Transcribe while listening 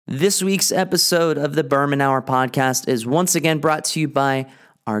This week's episode of the Berman Hour podcast is once again brought to you by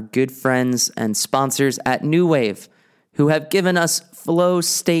our good friends and sponsors at New Wave, who have given us Flow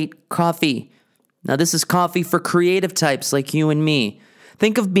State Coffee. Now, this is coffee for creative types like you and me.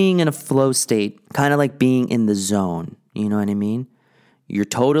 Think of being in a flow state, kind of like being in the zone. You know what I mean? You're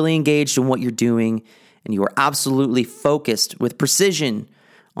totally engaged in what you're doing, and you are absolutely focused with precision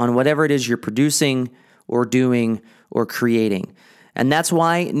on whatever it is you're producing or doing or creating. And that's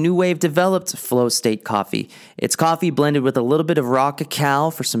why New Wave developed Flow State Coffee. It's coffee blended with a little bit of raw cacao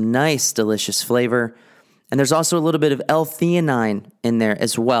for some nice, delicious flavor. And there's also a little bit of L-theanine in there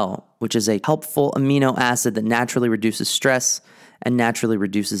as well, which is a helpful amino acid that naturally reduces stress and naturally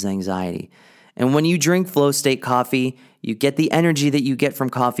reduces anxiety. And when you drink Flow State Coffee, you get the energy that you get from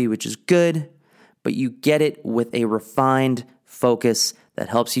coffee, which is good, but you get it with a refined focus that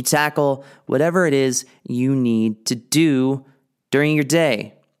helps you tackle whatever it is you need to do during your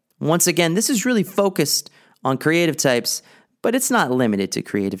day. Once again, this is really focused on creative types, but it's not limited to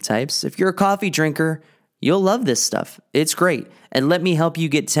creative types. If you're a coffee drinker, you'll love this stuff. It's great. And let me help you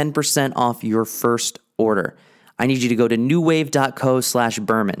get 10% off your first order. I need you to go to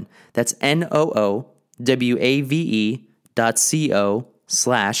newwave.co/Berman. That's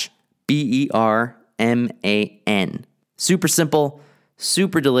NOOWAVE.co/BERMAN. Super simple,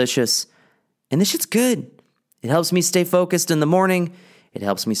 super delicious, and this shit's good. It helps me stay focused in the morning. It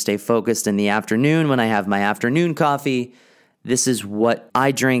helps me stay focused in the afternoon when I have my afternoon coffee. This is what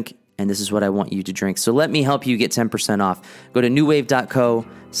I drink, and this is what I want you to drink. So let me help you get 10% off. Go to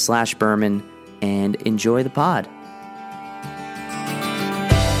newwave.co/Berman and enjoy the pod.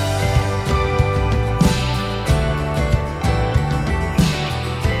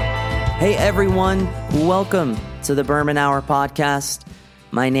 Hey everyone, welcome to the Berman Hour podcast.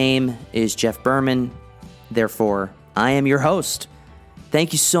 My name is Jeff Berman. Therefore, I am your host.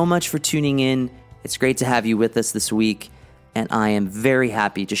 Thank you so much for tuning in. It's great to have you with us this week, and I am very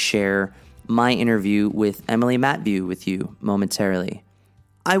happy to share my interview with Emily Matview with you momentarily.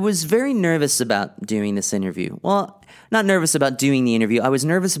 I was very nervous about doing this interview. Well, not nervous about doing the interview. I was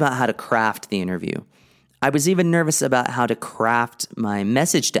nervous about how to craft the interview. I was even nervous about how to craft my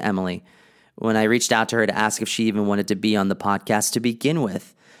message to Emily when I reached out to her to ask if she even wanted to be on the podcast to begin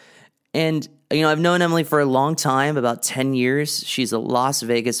with. And I've known Emily for a long time, about 10 years. She's a Las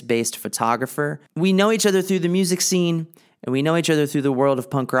Vegas-based photographer. We know each other through the music scene, and we know each other through the world of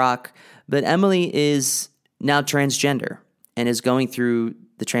punk rock. But Emily is now transgender and is going through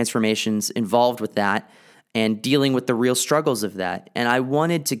the transformations involved with that and dealing with the real struggles of that. And I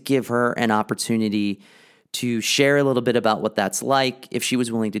wanted to give her an opportunity to share a little bit about what that's like, if she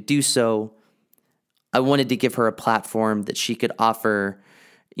was willing to do so. I wanted to give her a platform that she could offer,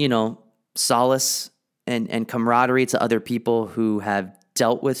 solace and camaraderie to other people who have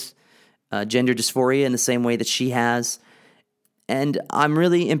dealt with gender dysphoria in the same way that she has. And I'm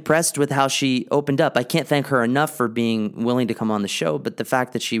really impressed with how she opened up. I can't thank her enough for being willing to come on the show, but the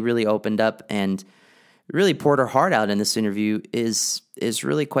fact that she really opened up and really poured her heart out in this interview is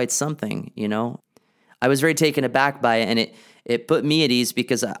really quite something, I was very taken aback by it, and it put me at ease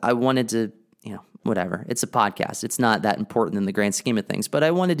because I wanted to, whatever. It's a podcast. It's not that important in the grand scheme of things, but I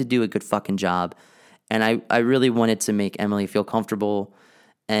wanted to do a good fucking job. And I really wanted to make Emily feel comfortable,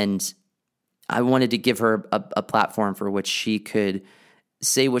 and I wanted to give her a platform for which she could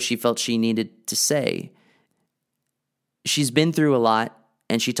say what she felt she needed to say. She's been through a lot,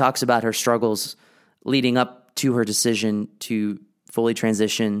 and she talks about her struggles leading up to her decision to fully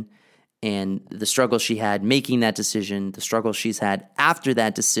transition, and the struggle she had making that decision, the struggle she's had after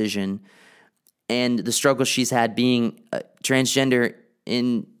that decision, and the struggle she's had being transgender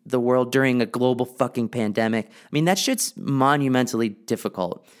in the world during a global fucking pandemic. I mean, that shit's monumentally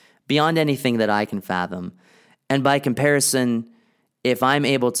difficult, beyond anything that I can fathom. And by comparison, if I'm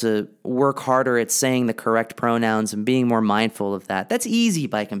able to work harder at saying the correct pronouns and being more mindful of that, that's easy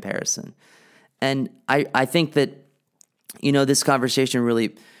by comparison. And I think that, this conversation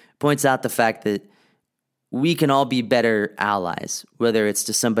really points out the fact that we can all be better allies, whether it's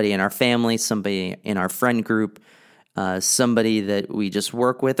to somebody in our family, somebody in our friend group, somebody that we just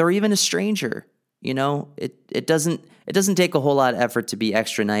work with, or even a stranger. It doesn't take a whole lot of effort to be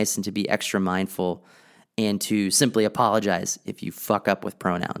extra nice and to be extra mindful and to simply apologize if you fuck up with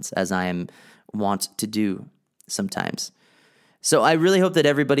pronouns, as I am wont to do sometimes. So I really hope that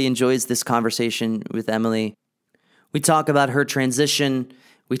everybody enjoys this conversation with Emily. We talk about her transition.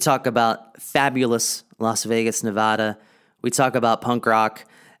 We talk about fabulous Las Vegas, Nevada. We talk about punk rock.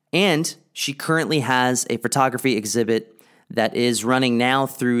 And she currently has a photography exhibit that is running now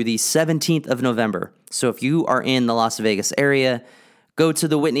through the 17th of November. So if you are in the Las Vegas area, go to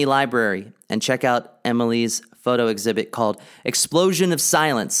the Whitney Library and check out Emily's photo exhibit called Explosion of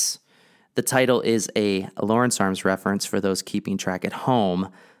Silence. The title is a Lawrence Arms reference for those keeping track at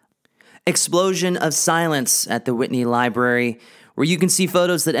home. Explosion of Silence at the Whitney Library, where you can see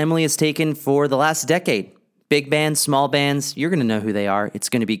photos that Emily has taken for the last decade. Big bands, small bands, you're going to know who they are. It's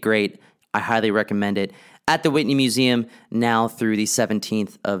going to be great. I highly recommend it. At the Whitney Museum, now through the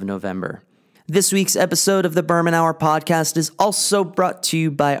 17th of November. This week's episode of the Berman Hour podcast is also brought to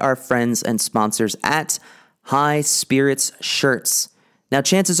you by our friends and sponsors at High Spirits Shirts. Now,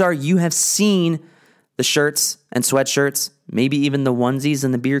 chances are you have seen the shirts and sweatshirts, maybe even the onesies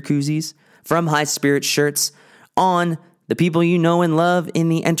and the beer koozies from High Spirits Shirts on the people you know and love in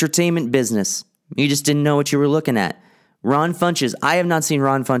the entertainment business. You just didn't know what you were looking at. Ron Funches. I have not seen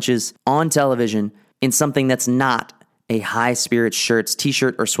Ron Funches on television in something that's not a High Spirits Shirts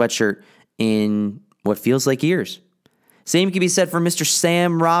t-shirt or sweatshirt in what feels like years. Same can be said for Mr.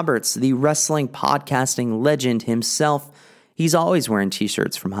 Sam Roberts, the wrestling podcasting legend himself. He's always wearing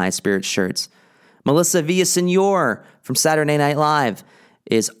t-shirts from High Spirits Shirts. Melissa Villasenor from Saturday Night Live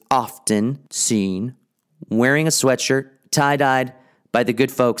is often seen wearing a sweatshirt, tie-dyed, by the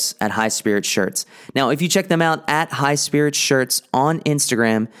good folks at High Spirits Shirts. Now, if you check them out at High Spirits Shirts on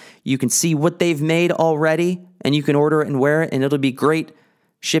Instagram, you can see what they've made already, and you can order it and wear it, and it'll be great.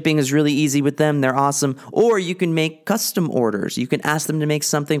 Shipping is really easy with them. They're awesome. Or you can make custom orders. You can ask them to make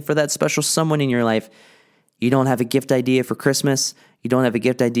something for that special someone in your life. You don't have a gift idea for Christmas. You don't have a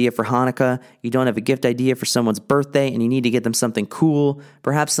gift idea for Hanukkah. You don't have a gift idea for someone's birthday, and you need to get them something cool,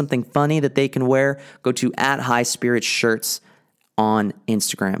 perhaps something funny that they can wear. Go to at High Spirits Shirts on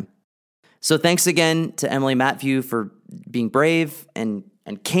Instagram. So thanks again to Emily Matview for being brave and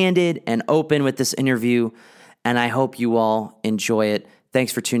candid and open with this interview, and I hope you all enjoy it.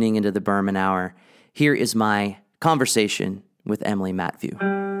 Thanks for tuning into the Berman Hour. Here is my conversation with Emily Matview.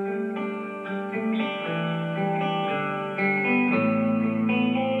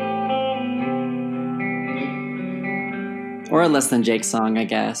 Or a Less Than Jake song, I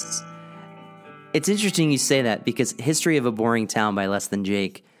guess. It's interesting you say that because History of a Boring Town by Less Than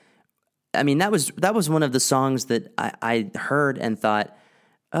Jake, I mean, that was one of the songs that I heard and thought,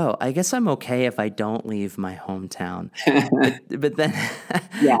 oh, I guess I'm okay if I don't leave my hometown. but then,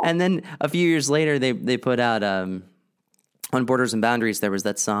 yeah. And then a few years later, they put out on Borders and Boundaries, there was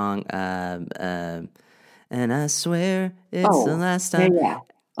that song, and I swear it's the last time. Yeah.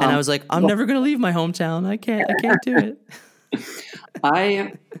 And I was like, I'm never going to leave my hometown. I can't do it.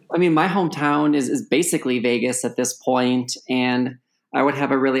 I mean, my hometown is basically Vegas at this point, and I would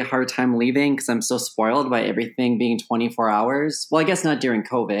have a really hard time leaving because I'm so spoiled by everything being 24 hours. Well, I guess not during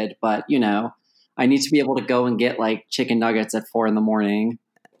COVID, but, I need to be able to go and get, like, chicken nuggets at 4 a.m.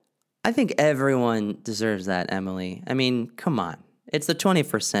 I think everyone deserves that, Emily. I mean, come on. It's the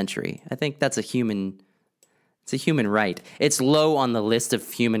 21st century. I think that's a human right. It's low on the list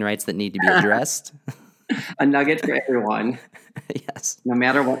of human rights that need to be addressed. A nugget for everyone. Yes. No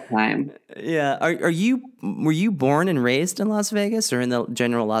matter what time. Yeah. Were you born and raised in Las Vegas or in the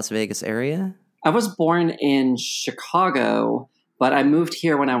general Las Vegas area? I was born in Chicago, but I moved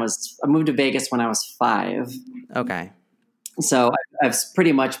to Vegas when I was 5. Okay. So I've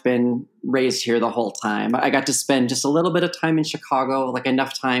pretty much been raised here the whole time. I got to spend just a little bit of time in Chicago, like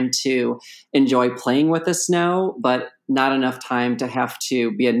enough time to enjoy playing with the snow, but not enough time to have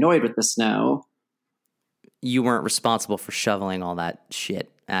to be annoyed with the snow. You weren't responsible for shoveling all that shit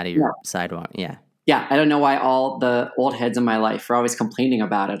out of your sidewalk. Yeah. Yeah. I don't know why all the old heads in my life are always complaining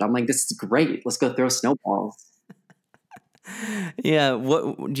about it. I'm like, this is great. Let's go throw snowballs. Yeah.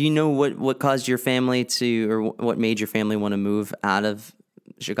 What do you know? What caused your family or what made your family want to move out of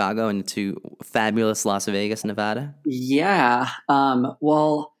Chicago into fabulous Las Vegas, Nevada? Yeah. My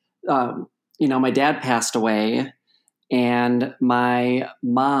dad passed away, and my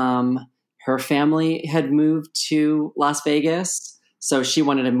mom, her family had moved to Las Vegas, so she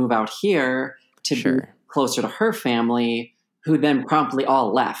wanted to move out here to be closer to her family, who then promptly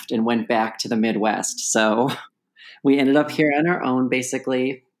all left and went back to the Midwest. So we ended up here on our own,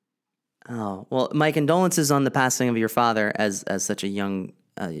 basically. Oh, well, my condolences on the passing of your father as such a young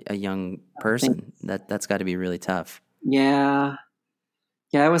person. That's got to be really tough. Yeah.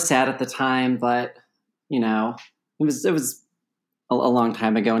 Yeah, I was sad at the time, but it was a long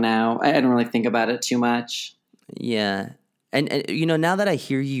time ago now. I don't really think about it too much. Yeah. And now that I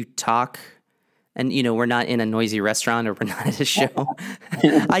hear you talk, and we're not in a noisy restaurant or we're not at a show,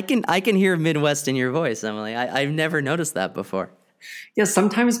 I can hear Midwest in your voice, Emily. I've never noticed that before. Yeah,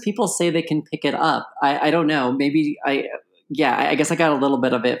 sometimes people say they can pick it up. I don't know. Maybe I guess I got a little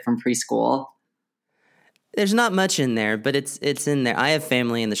bit of it from preschool. There's not much in there, but it's in there. I have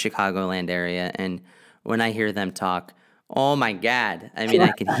family in the Chicagoland area, and when I hear them talk, oh my God! I mean,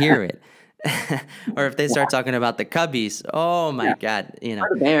 I can hear it. Or if they start talking about the Cubbies, oh my Yeah. God, Or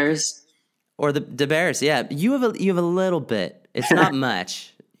the Bears. or the Bears. Yeah, you have a little bit. It's not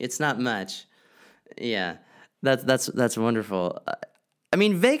much. It's not much. Yeah, that's wonderful. I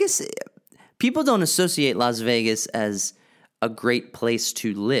mean, Vegas. People don't associate Las Vegas as a great place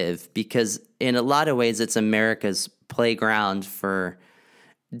to live because, in a lot of ways, it's America's playground for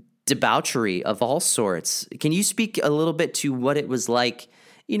debauchery of all sorts. Can you speak a little bit to what it was like,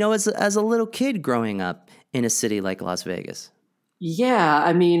 as a little kid growing up in a city like Las Vegas? Yeah,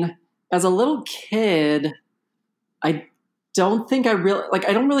 I mean, as a little kid, I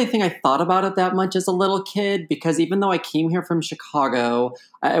I don't really think I thought about it that much as a little kid because even though I came here from Chicago,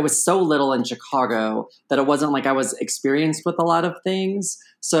 I was so little in Chicago that it wasn't like I was experienced with a lot of things.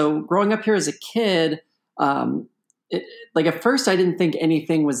 So growing up here as a kid, um, it, like at first I didn't think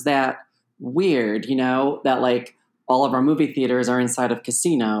anything was that weird, that like all of our movie theaters are inside of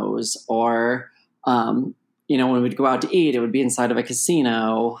casinos or, um, when we'd go out to eat, it would be inside of a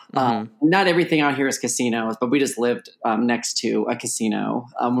casino. Not everything out here is casinos, but we just lived next to a casino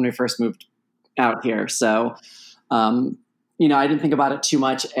when we first moved out here. So, I didn't think about it too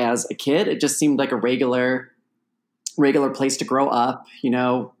much as a kid. It just seemed like a regular place to grow up.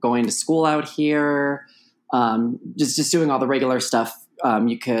 Going to school out here, just doing all the regular stuff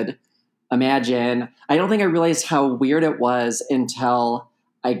you could imagine. I don't think I realized how weird it was until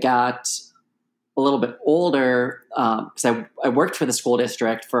I got a little bit older because I worked for the school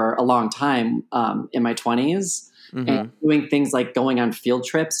district for a long time in my 20s and doing things like going on field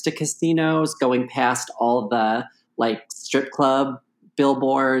trips to casinos, going past all the like strip club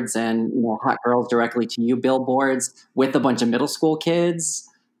billboards and hot girls directly to you billboards with a bunch of middle school kids.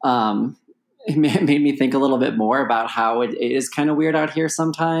 It made me think a little bit more about how it is kind of weird out here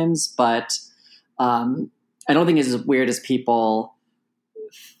sometimes, but I don't think it's as weird as people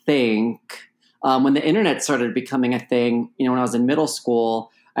think. When the internet started becoming a thing, when I was in middle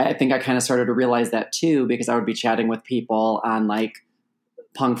school, I think I kind of started to realize that too, because I would be chatting with people on like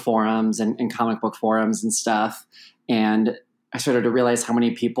punk forums and comic book forums and stuff. And I started to realize how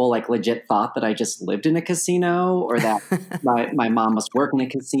many people like legit thought that I just lived in a casino or that my mom must work in a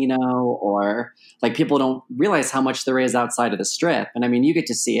casino, or like people don't realize how much there is outside of the strip. And I mean, you get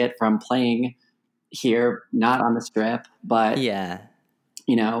to see it from playing here, not on the strip, but yeah.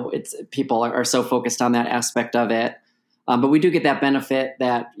 It's people are so focused on that aspect of it. But we do get that benefit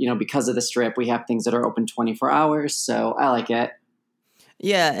that, because of the strip, we have things that are open 24 hours. So I like it.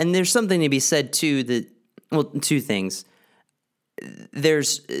 Yeah. And there's something to be said too two things.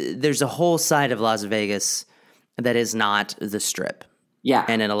 There's a whole side of Las Vegas that is not the strip. Yeah.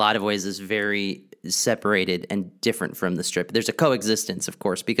 And in a lot of ways is very separated and different from the strip. There's a coexistence, of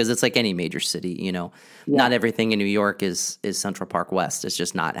course, because it's like any major city, Not everything in New York is Central Park West. It's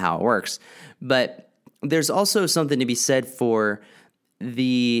just not how it works. But there's also something to be said for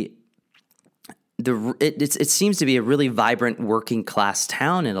it seems to be a really vibrant working class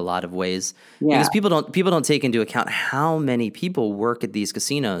town in a lot of ways. Yeah. Because people don't take into account how many people work at these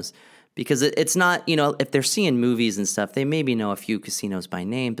casinos. Because it's not, if they're seeing movies and stuff, they maybe know a few casinos by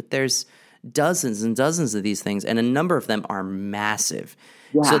name, but there's dozens and dozens of these things, and a number of them are massive.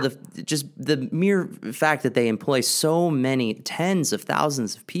 Yeah. So the mere fact that they employ so many tens of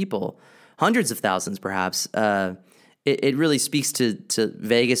thousands of people, hundreds of thousands perhaps, it really speaks to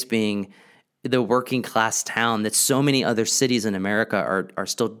Vegas being the working class town that so many other cities in America are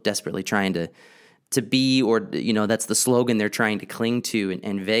still desperately trying to be, or that's the slogan they're trying to cling to,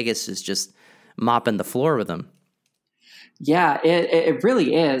 and Vegas is just mopping the floor with them. Yeah, it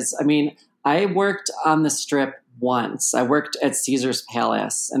really is. I mean, I worked on the strip once. I worked at Caesar's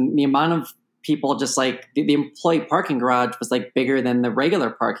Palace, and the amount of people, just like the employee parking garage was like bigger than the regular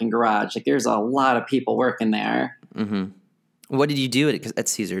parking garage. Like there's a lot of people working there. Mm-hmm. What did you do at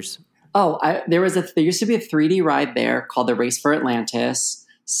Caesar's? Oh, there used to be a 3D ride there called the Race for Atlantis.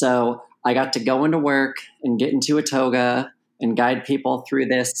 So I got to go into work and get into a toga and guide people through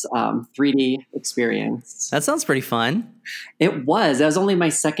this 3D experience. That sounds pretty fun. It was. That was only my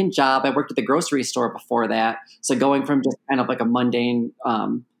second job. I worked at the grocery store before that. So going from just kind of like a mundane,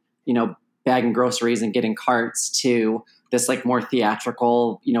 bagging groceries and getting carts to this like more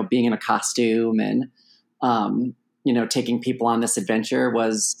theatrical, being in a costume and, taking people on this adventure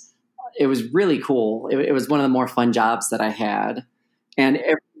was really cool. It was one of the more fun jobs that I had. And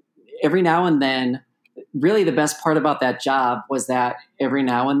every now and then, really the best part about that job was that every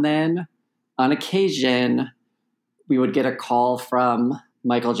now and then, on occasion, we would get a call from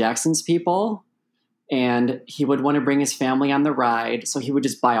Michael Jackson's people. and he would want to bring his family on the ride. So he would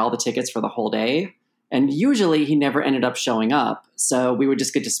just buy all the tickets for the whole day. And usually he never ended up showing up. So we would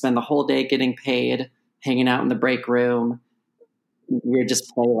just get to spend the whole day getting paid, hanging out in the break room. We would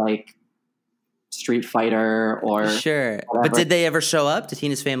just play like Street Fighter or Sure. whatever. But did they ever show up? Did he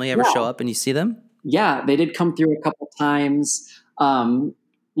and his family ever show up and you see them? Yeah, they did come through a couple times.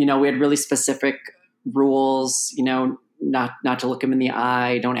 We had really specific rules, not to look him in the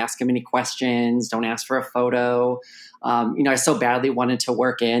eye, don't ask him any questions, don't ask for a photo. I so badly wanted to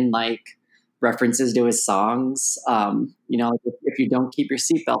work in like references to his songs. If you don't keep your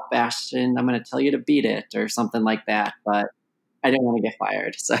seatbelt fastened, I'm going to tell you to beat it or something like that. But I didn't want to get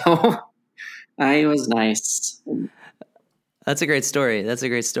fired. So I was nice. That's a great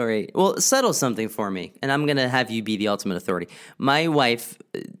story. Well, settle something for me, and I'm going to have you be the ultimate authority. My wife,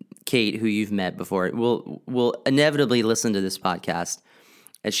 Kate, who you've met before, will inevitably listen to this podcast,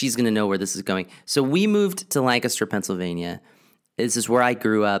 and she's going to know where this is going. So we moved to Lancaster, Pennsylvania. This is where I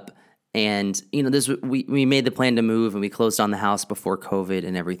grew up, and we made the plan to move, and we closed on the house before COVID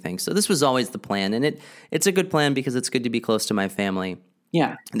and everything. So this was always the plan, and it's a good plan because it's good to be close to my family.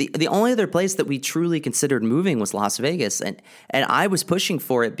 Yeah. The only other place that we truly considered moving was Las Vegas, and I was pushing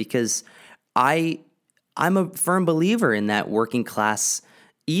for it because I'm a firm believer in that working class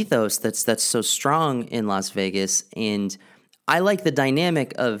ethos that's so strong in Las Vegas, and I like the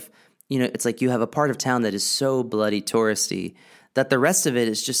dynamic of it's like you have a part of town that is so bloody touristy that the rest of it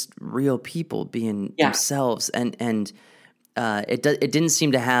is just real people being themselves, and it didn't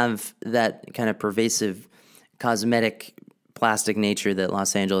seem to have that kind of pervasive cosmetic plastic nature that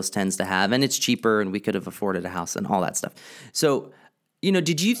Los Angeles tends to have, and it's cheaper, and we could have afforded a house and all that stuff. So,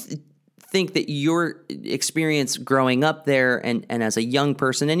 did you think that your experience growing up there and as a young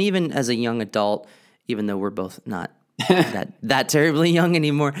person, and even as a young adult, even though we're both not that terribly young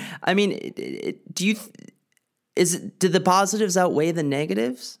anymore, I mean, did the positives outweigh the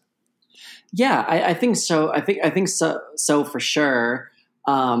negatives? Yeah, I think so. I think so for sure.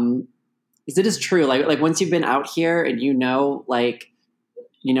 Because it is true. Like once you've been out here and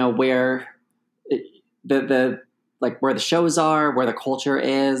where where the shows are, where the culture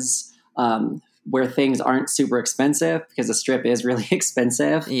is, where things aren't super expensive because the Strip is really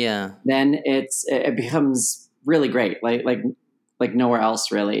expensive. Yeah. Then it becomes really great. Like nowhere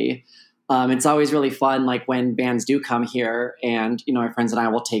else really. It's always really fun. Like when bands do come here, and my friends and I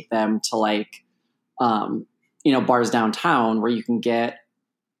will take them to bars downtown where you can get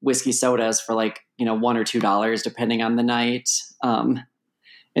whiskey sodas for $1 or $2 depending on the night.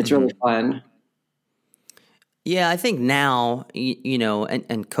 It's really fun. Yeah, I think now,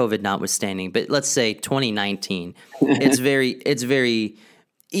 and COVID notwithstanding, but let's say 2019, it's very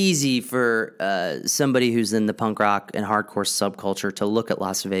easy for somebody who's in the punk rock and hardcore subculture to look at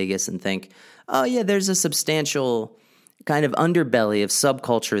Las Vegas and think, oh yeah, there's a substantial kind of underbelly of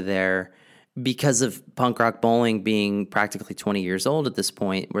subculture there, because of punk rock bowling being practically 20 years old at this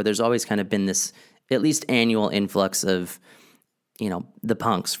point, where there's always kind of been this at least annual influx of, the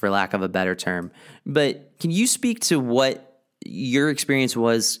punks, for lack of a better term. But can you speak to what your experience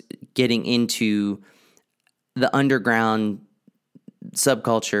was getting into the underground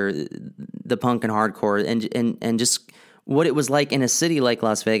subculture, the punk and hardcore, and just what it was like in a city like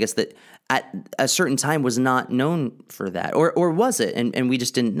Las Vegas that at a certain time was not known for that? Or was it? And we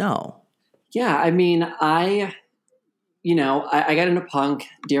just didn't know? Yeah, I mean, I got into punk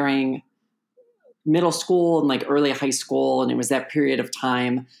during middle school and early high school, and it was that period of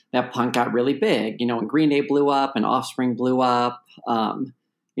time that punk got really big. When Green Day blew up and Offspring blew up,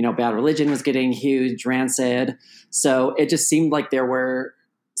 Bad Religion was getting huge, Rancid. So it just seemed like there were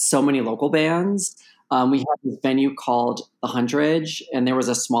so many local bands. We had this venue called The Hundredge, and there was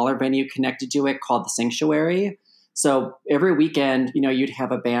a smaller venue connected to it called The Sanctuary. So every weekend, you'd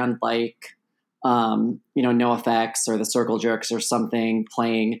have a band like NoFX or the Circle Jerks or something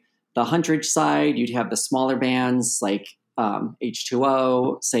playing the Hundredge side. You'd have the smaller bands like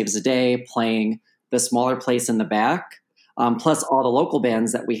H2O, Saves the Day playing the smaller place in the back, plus all the local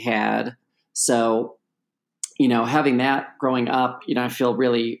bands that we had. So, having that growing up, I feel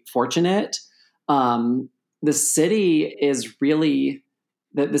really fortunate. The city is really,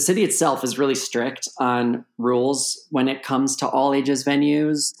 the city itself is really strict on rules when it comes to all ages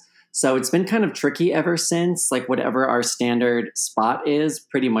venues. So it's been kind of tricky ever since, whatever our standard spot is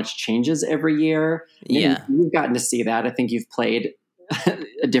pretty much changes every year. Yeah. You've gotten to see that. I think you've played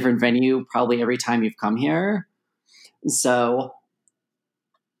a different venue probably every time you've come here. So,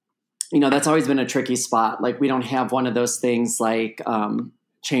 that's always been a tricky spot. We don't have one of those things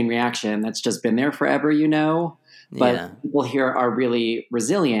chain reaction that's just been there forever, you know. But people here are really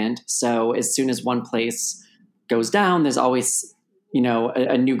resilient. So as soon as one place goes down, there's always, you know,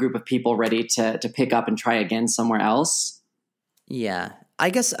 a new group of people ready to pick up and try again somewhere else. Yeah. I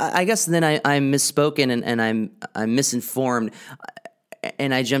guess then I'm misspoken and I'm misinformed,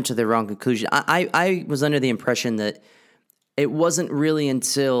 and I jumped to the wrong conclusion. I was under the impression that it wasn't really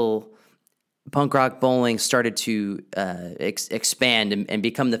until punk rock bowling started to expand and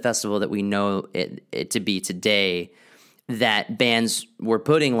become the festival that we know it to be today, that bands were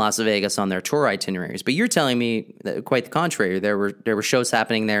putting Las Vegas on their tour itineraries. But you're telling me that quite the contrary. There were shows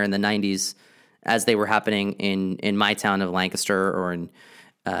happening there in the 90s as they were happening in my town of Lancaster or in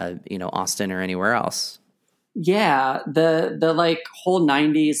Austin or anywhere else. Yeah, the like whole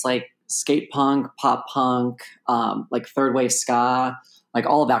 90s, like skate punk, pop punk, like third wave ska, like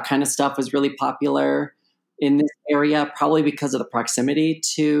all of that kind of stuff was really popular in this area, probably because of the proximity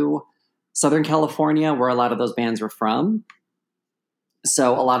to Southern California, where a lot of those bands were from.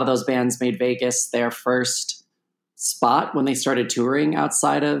 So a lot of those bands made Vegas their first spot when they started touring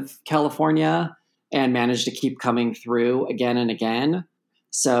outside of California, and managed to keep coming through again and again.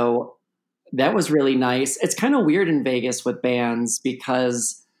 So that was really nice. It's kind of weird in Vegas with bands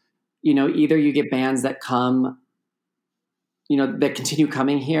because, you know, either you get bands that come, you know, that continue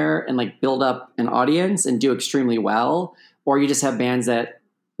coming here and like build up an audience and do extremely well, or you just have bands that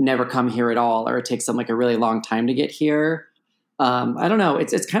never come here at all, or it takes them like a really long time to get here. I don't know.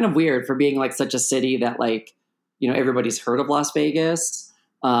 It's kind of weird for being like such a city that, like, you know, everybody's heard of Las Vegas.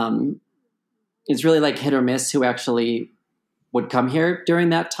 It's really like hit or miss who actually would come here during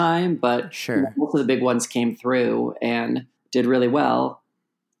that time, but sure, you know, most of the big ones came through and did really well.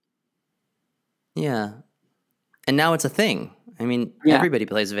 Yeah. And now it's a thing. I mean, everybody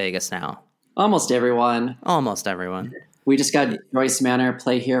plays Vegas now. Almost everyone. We just got Joyce Manor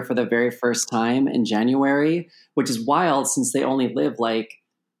play here for the very first time in January, which is wild since they only live like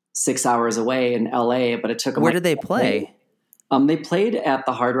 6 hours away in LA, but it took them. Where did they play? They played at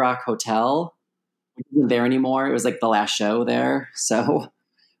the Hard Rock Hotel. It wasn't there anymore. It was like the last show there. So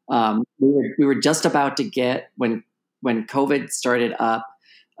we were just about to get, when COVID started up,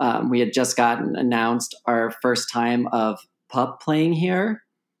 we had just gotten announced our first time of Pup playing here.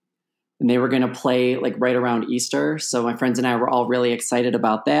 And they were going to play like right around Easter. So my friends and I were all really excited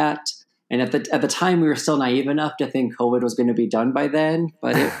about that. And at the time, we were still naive enough to think COVID was going to be done by then,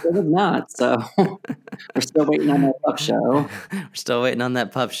 but it was not. So we're still waiting on that Pup show. We're still waiting on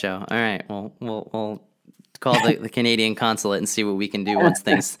that Pup show. All right. Well, we'll call the Canadian consulate and see what we can do once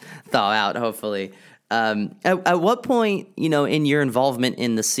things thaw out, hopefully. At what point, you know, in your involvement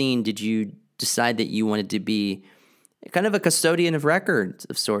in the scene, did you decide that you wanted to be kind of a custodian of records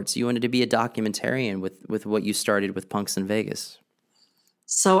of sorts? You wanted to be a documentarian with what you started with Punks in Vegas?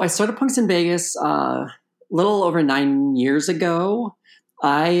 So I started Punks in Vegas a little over 9 years ago.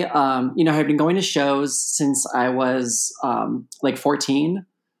 I have been going to shows since I was like 14,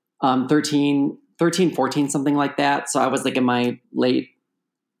 13, 14, something like that. So I was like in my later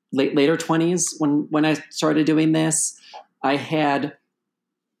 20s when I started doing this. I'd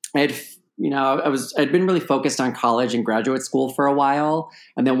been really focused on college and graduate school for a while.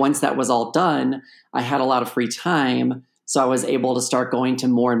 And then once that was all done, I had a lot of free time. So I was able to start going to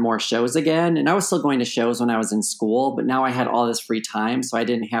more and more shows again. And I was still going to shows when I was in school, but now I had all this free time. So I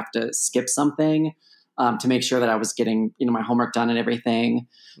didn't have to skip something to make sure that I was getting, you know, my homework done and everything.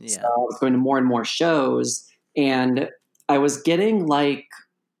 Yeah. So I was going to more and more shows, and I was getting like,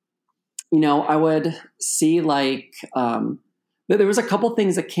 you know, I would see like, there was a couple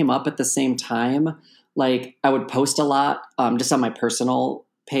things that came up at the same time. Like I would post a lot just on my personal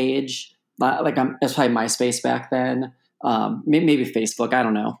page. Like it's probably MySpace back then. Maybe Facebook, I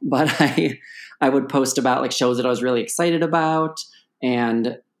don't know. But I would post about like shows that I was really excited about,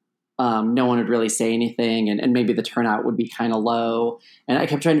 and no one would really say anything, and maybe the turnout would be kind of low. And I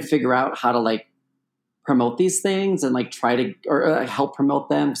kept trying to figure out how to like promote these things and like try to or help promote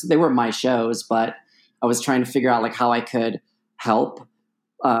them. So they were my shows, but I was trying to figure out like how I could help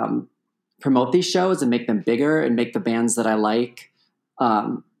promote these shows and make them bigger and make the bands that I like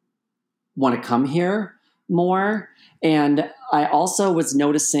want to come here more. And I also was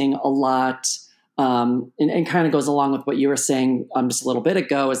noticing a lot, and kind of goes along with what you were saying just a little bit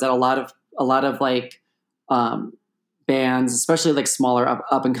ago, is that a lot of like bands, especially like smaller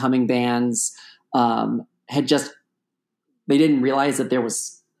up and coming bands, they didn't realize that there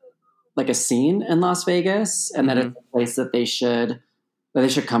was like a scene in Las Vegas, and that it's a place that they should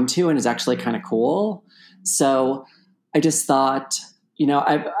come to, and is actually kind of cool. So I just thought,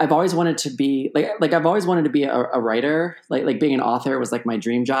 I've always wanted to be I've always wanted to be a writer. Like being an author was like my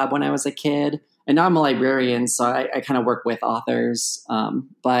dream job when I was a kid. And now I'm a librarian, so I kind of work with authors.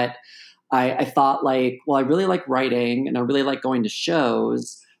 But I thought like, well, I really like writing and I really like going to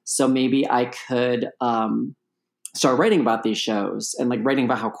shows. So maybe I could start writing about these shows and like writing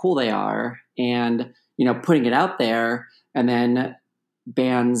about how cool they are and, putting it out there, and then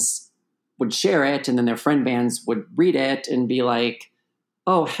bands would share it, and then their friend bands would read it and be like,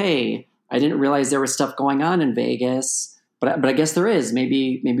 oh, hey, I didn't realize there was stuff going on in Vegas, but I guess there is.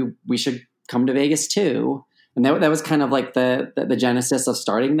 Maybe we should come to Vegas too. And that was kind of like the genesis of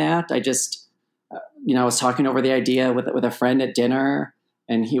starting that. I just, I was talking over the idea with a friend at dinner,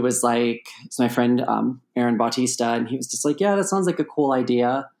 and he was like, it's my friend Aaron Bautista, and he was just like, yeah, that sounds like a cool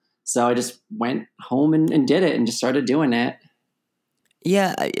idea. So I just went home and did it and just started doing it.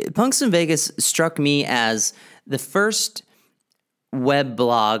 Yeah, Punks in Vegas struck me as the first web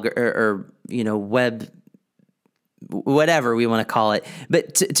blog or web, whatever we want to call it.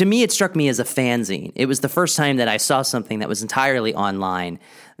 But to me, it struck me as a fanzine. It was the first time that I saw something that was entirely online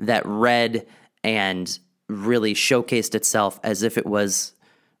that read and really showcased itself as if it was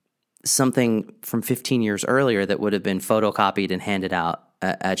something from 15 years earlier that would have been photocopied and handed out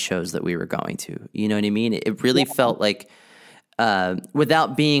at shows that we were going to. You know what I mean? It really felt like,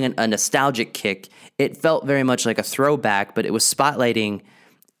 without being a nostalgic kick, it felt very much like a throwback, but it was spotlighting,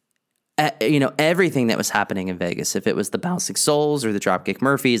 everything that was happening in Vegas. If it was the Bouncing Souls or the Dropkick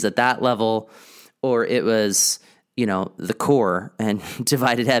Murphys at that level, or it was, the Core and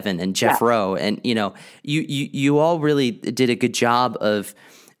Divided Heaven and Jeff Rowe. And, you all really did a good job of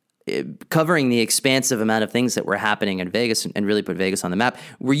covering the expansive amount of things that were happening in Vegas and really put Vegas on the map.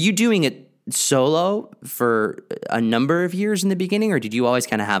 Were you doing it solo for a number of years in the beginning, or did you always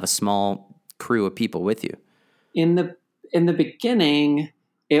kind of have a small crew of people with you? In the beginning,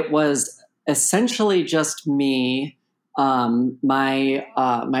 it was essentially just me. My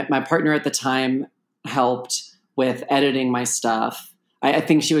partner at the time helped with editing my stuff. I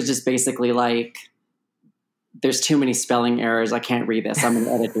think she was just basically like, there's too many spelling errors. I can't read this. I'm going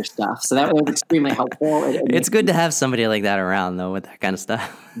to edit your stuff. So that was extremely helpful. It's good to have somebody like that around, though, with that kind of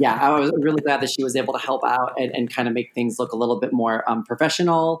stuff. Yeah, I was really glad that she was able to help out and kind of make things look a little bit more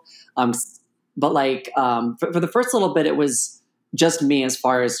professional. But for the first little bit, it was just me as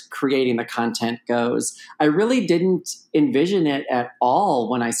far as creating the content goes. I really didn't envision it at all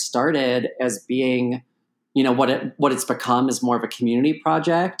when I started as being, what it's become is more of a community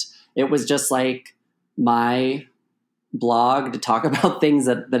project. It was just like my blog to talk about things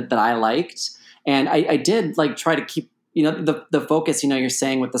that I liked. And I did like try to keep, the focus, you're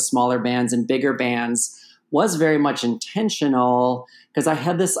saying with the smaller bands and bigger bands was very much intentional, because I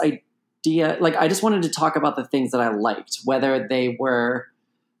had this idea, like I just wanted to talk about the things that I liked, whether they were,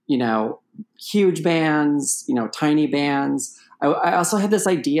 huge bands, tiny bands. I also had this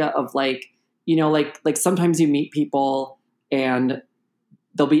idea of like sometimes you meet people and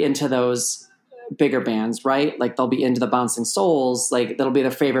they'll be into those bigger bands, right? Like they'll be into the Bouncing Souls, like that'll be their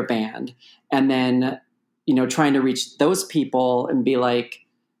favorite band. And then, trying to reach those people and be like,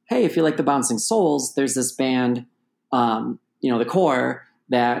 hey, if you like the Bouncing Souls, there's this band, the Core,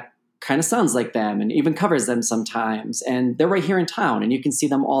 that kind of sounds like them and even covers them sometimes. And they're right here in town and you can see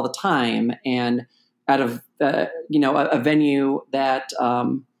them all the time. And out of, a venue that,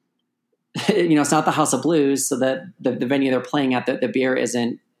 it's not the House of Blues, so that the venue they're playing at, the beer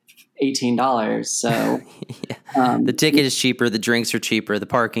isn't $18. So yeah. The ticket is cheaper. The drinks are cheaper. The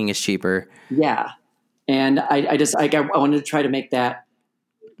parking is cheaper. Yeah. And I wanted to try to make that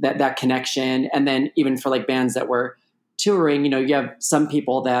connection. And then even for like bands that were touring, you have some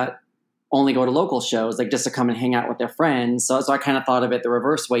people that only go to local shows, like just to come and hang out with their friends. So I kind of thought of it the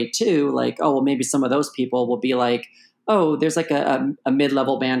reverse way too. Like, oh, well, maybe some of those people will be like, oh, there's like a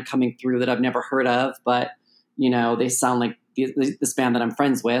mid-level band coming through that I've never heard of, but they sound like this band that I'm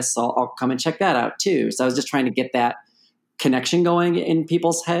friends with, so I'll come and check that out too. So I was just trying to get that connection going in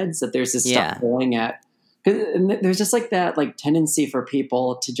people's heads, that there's this stuff going at. And there's just like that like tendency for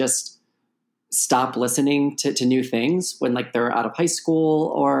people to just stop listening to new things when like they're out of high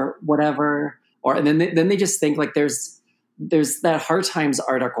school or whatever, and then they just think like there's that Hard Times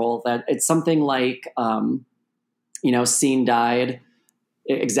article that it's something like Scene died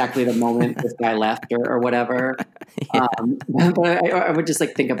exactly the moment this guy left or whatever. Yeah. But I would just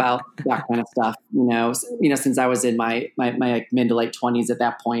like think about that kind of stuff, since I was in my mid to late 20s at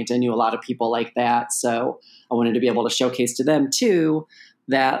that point, I knew a lot of people like that. So I wanted to be able to showcase to them too,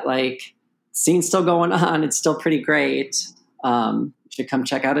 that like scene's still going on. It's still pretty great. You should come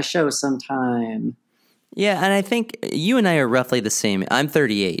check out a show sometime. Yeah, and I think you and I are roughly the same. I'm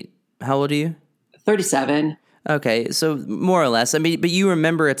 38. How old are you? 37. Okay, so more or less. I mean, but you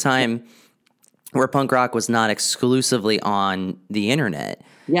remember a time where punk rock was not exclusively on the internet.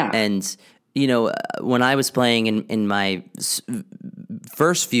 Yeah. And, when I was playing in my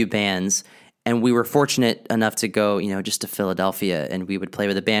first few bands, and we were fortunate enough to go, just to Philadelphia, and we would play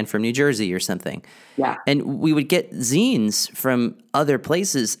with a band from New Jersey or something. Yeah. And we would get zines from other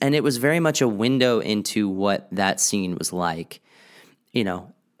places, and it was very much a window into what that scene was like.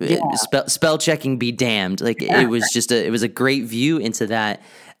 Spell checking be damned. Like it was just it was a great view into that.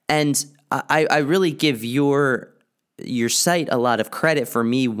 And I really give your site a lot of credit for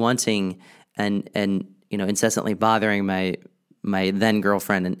me wanting and incessantly bothering my then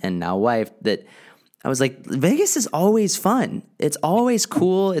girlfriend and now wife, that I was like, Vegas is always fun. It's always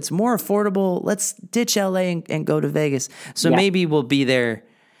cool. It's more affordable. Let's ditch LA and go to Vegas. So maybe we'll be there,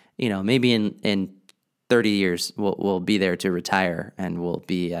 maybe in 30 years we'll be there to retire, and we'll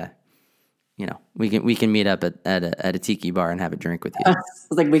be we can meet up at a tiki bar and have a drink with you. It's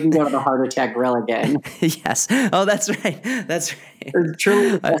like we can go to the Heart Attack Grill again. Yes. Oh, that's right. That's right. It's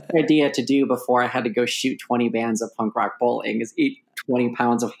truly the best idea to do before I had to go shoot 20 bands of punk rock bowling is eat 20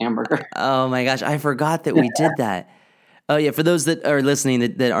 pounds of hamburger. Oh my gosh, I forgot that we did that. Oh yeah, for those that are listening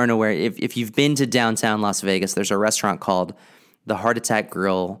that aren't aware, if you've been to downtown Las Vegas, there's a restaurant called the Heart Attack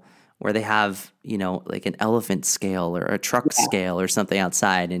Grill where they have, like an elephant scale or a truck scale or something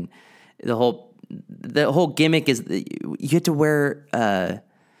outside, and the whole gimmick is that you have to wear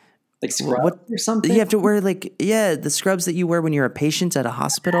like scrubs or something. You have to wear the scrubs that you wear when you're a patient at a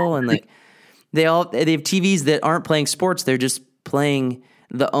hospital, and like they have TVs that aren't playing sports; they're just playing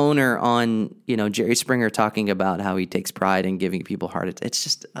the owner on Jerry Springer talking about how he takes pride in giving people heart attacks. It's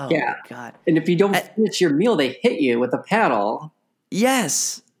just my God. And if you don't finish your meal, they hit you with a paddle.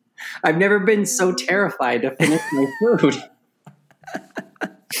 Yes. I've never been so terrified to finish my food.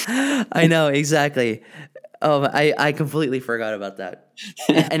 I know, exactly. Oh, I completely forgot about that.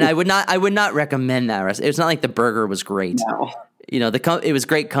 And I would not recommend that restaurant. It's not like the burger was great. No. It was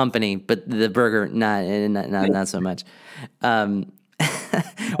great company, but the burger not so much. Well,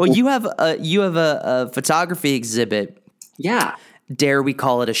 you have a photography exhibit. Yeah. Dare we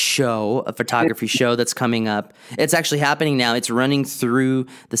call it a photography show that's coming up. It's actually happening now. It's running through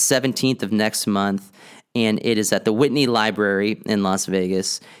the 17th of next month, and it is at the Whitney Library in Las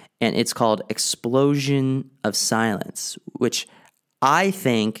Vegas, and it's called Explosion of Silence, which I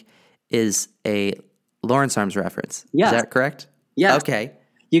think is a Lawrence Arms reference. Yeah. Is that correct? Yeah. Okay.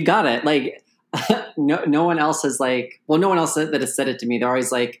 You got it. Like, no one else has no one else that has said it to me. They're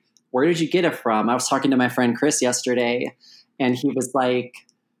always like, where did you get it from? I was talking to my friend Chris yesterday, and he's like,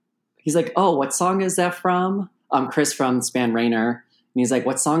 oh, what song is that from? Chris from Span Rainer. And he's like,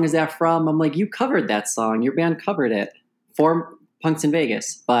 what song is that from? I'm like, you covered that song. Your band covered it for Punks in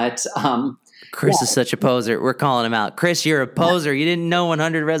Vegas. But Chris is such a poser. We're calling him out. Chris, you're a poser. You didn't know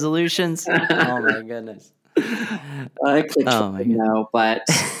 100 resolutions? Oh, my goodness. I clicked no, but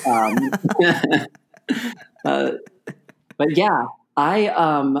but yeah,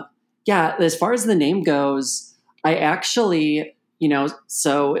 as far as the name goes, I actually,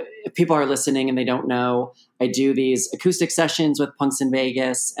 so if people are listening and they don't know, I do these acoustic sessions with Punks in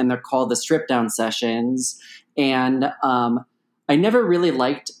Vegas, and they're called the Strip Down Sessions. And I never really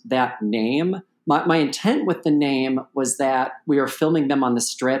liked that name. My intent with the name was that we were filming them on the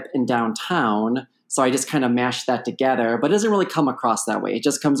Strip in downtown. So I just kind of mashed that together, but it doesn't really come across that way. It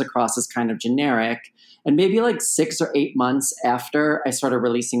just comes across as kind of generic. And maybe like 6 or 8 months after I started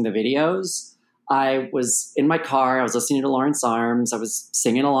releasing the videos, I was in my car, I was listening to Lawrence Arms, I was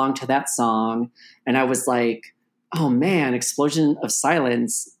singing along to that song, and I was like, oh man, Explosion of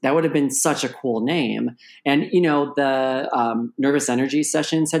Silence, that would have been such a cool name. And, the Nervous Energy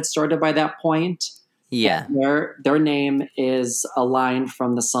sessions had started by that point. Yeah. Their name is a line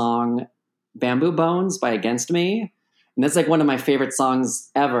from the song Bamboo Bones by Against Me. And that's like one of my favorite songs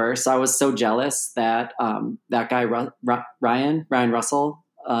ever. So I was so jealous that that guy, Ryan Russell,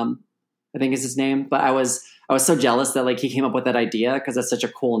 I think is his name. But I was so jealous that like he came up with that idea because that's such a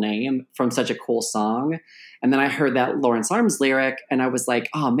cool name from such a cool song. And then I heard that Lawrence Arms lyric and I was like,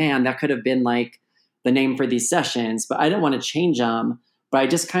 oh man, that could have been like the name for these sessions, but I didn't want to change them. But I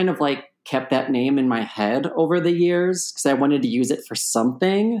just kind of like kept that name in my head over the years because I wanted to use it for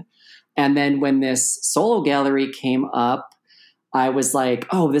something. And then when this solo gallery came up, I was like,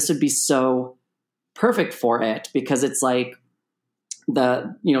 oh, this would be so perfect for it because it's like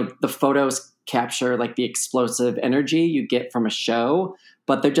the photos capture like the explosive energy you get from a show,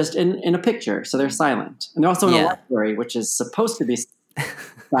 but they're just in a picture. So they're silent. And they're also in a library, which is supposed to be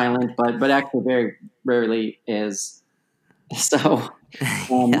silent, but actually very rarely is. So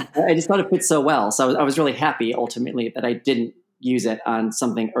Yeah. I just thought it fit so well. So I was really happy ultimately that I didn't use it on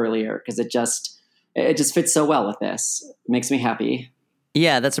something earlier, because it just fits so well with this. It makes me happy.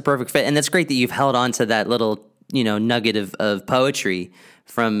 Yeah, that's a perfect fit. And that's great that you've held on to that little, nugget of poetry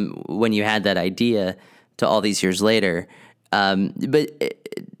from when you had that idea to all these years later. But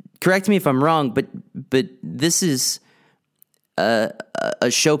correct me if I'm wrong, but this is a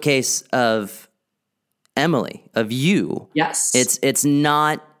showcase of Emily, of you. Yes. It's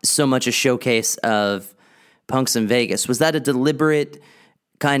not so much a showcase of Punks in Vegas. Was that a deliberate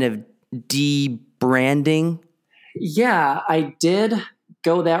kind of debranding? Yeah, I did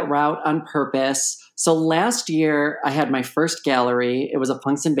go that route on purpose. So last year I had my first gallery. It was a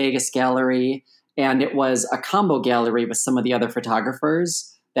Punks in Vegas gallery, and it was a combo gallery with some of the other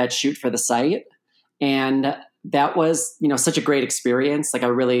photographers that shoot for the site. And that was, such a great experience. Like, I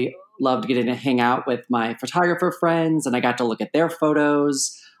really loved getting to hang out with my photographer friends, and I got to look at their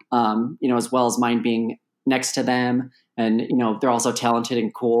photos, as well as mine being next to them. And, they're also talented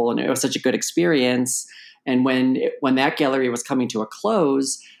and cool. And it was such a good experience. And when that gallery was coming to a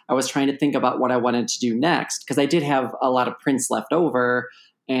close, I was trying to think about what I wanted to do next, because I did have a lot of prints left over.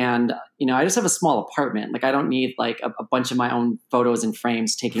 And, I just have a small apartment. Like, I don't need like a bunch of my own photos and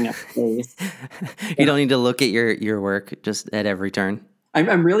frames taking up space. You don't need to look at your work just at every turn.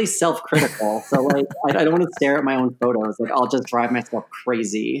 I'm really self-critical. So like, I don't want to stare at my own photos. Like, I'll just drive myself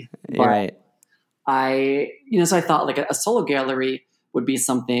crazy. But Right. so I thought like a solo gallery would be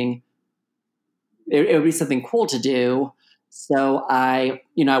something, it would be something cool to do. So I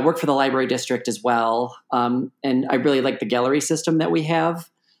work for the library district as well. And I really like the gallery system that we have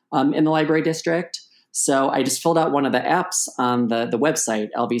in the library district. So I just filled out one of the apps on the website,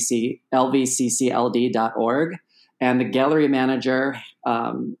 lvccld.org. And the gallery manager,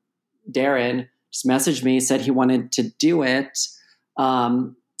 Darren, just messaged me, said he wanted to do it.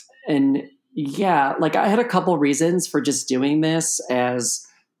 And yeah, like, I had a couple reasons for just doing this as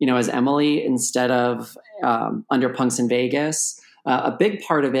Emily instead of under Punks in Vegas. A big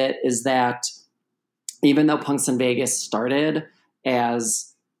part of it is that even though Punks in Vegas started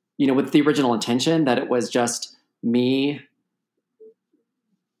as, with the original intention that it was just me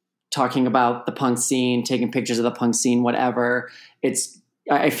talking about the punk scene, taking pictures of the punk scene, whatever,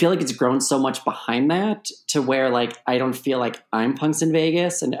 I feel like it's grown so much behind that, to where like, I don't feel like I'm Punks in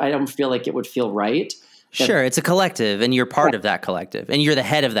Vegas, and I don't feel like it would feel right. Sure, it's a collective, and you're part of that collective, and you're the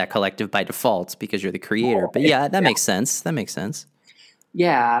head of that collective by default because you're the creator. But yeah, that makes sense. That makes sense.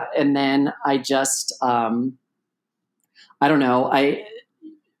 Yeah, and then I just, I don't know, I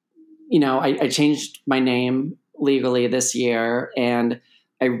changed my name legally this year, and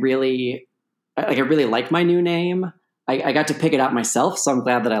I really like my new name. I got to pick it out myself, so I'm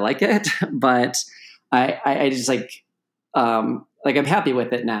glad that I like it. But I just like I'm happy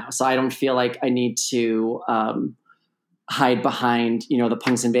with it now, so I don't feel like I need to hide behind the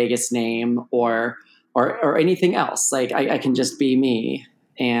Punks in Vegas name or anything else. Like, I can just be me.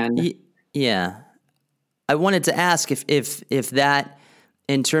 And yeah, I wanted to ask if that,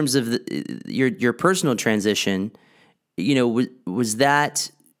 in terms of your personal transition, was that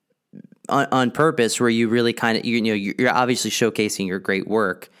on purpose, where you really kind of, you're obviously showcasing your great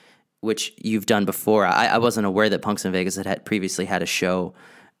work, which you've done before. I wasn't aware that Punks in Vegas had previously had a show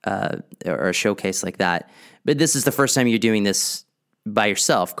or a showcase like that. But this is the first time you're doing this by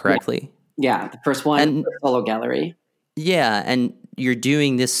yourself, correctly? Yeah, the first one, And solo gallery. yeah, and you're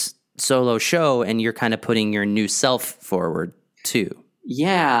doing this solo show, and you're kind of putting your new self forward too.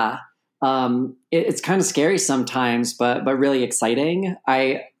 Yeah, it's kind of scary sometimes, but really exciting.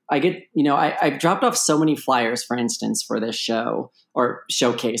 I get, I've dropped off so many flyers, for instance, for this show or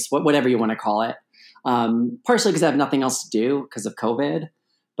showcase, whatever you want to call it. Partially because I have nothing else to do because of COVID,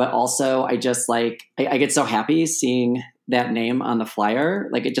 but also I just like, I get so happy seeing that name on the flyer.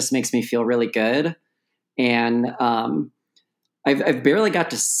 Like, it just makes me feel really good. And I've barely got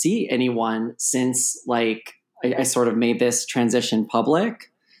to see anyone since like I sort of made this transition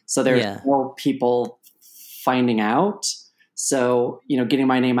public. So there's more people finding out. So, getting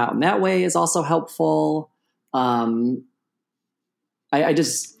my name out in that way is also helpful. I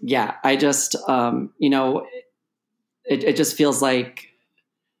just, it just feels like,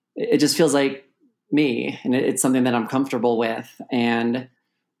 me, and it's something that I'm comfortable with. And,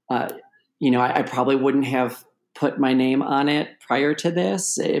 I probably wouldn't have put my name on it prior to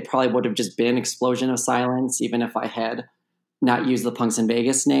this. It probably would have just been Explosion of Silence, even if I had not used the Punks in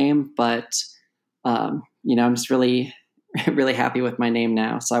Vegas name. But, I'm just really, really happy with my name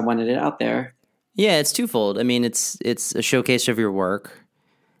now. So I wanted it out there. Yeah, it's twofold. I mean, it's a showcase of your work,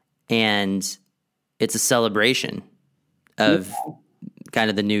 and it's a celebration of kind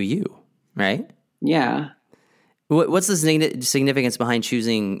of the new you, right? Yeah. What's the significance behind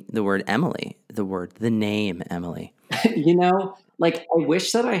choosing the word Emily, the name Emily? Like I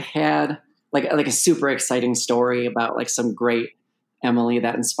wish that I had like a super exciting story about like some great Emily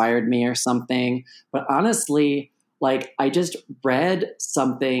that inspired me or something. But honestly, like I just read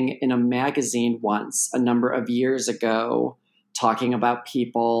something in a magazine once a number of years ago talking about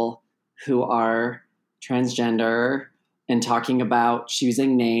people who are transgender and talking about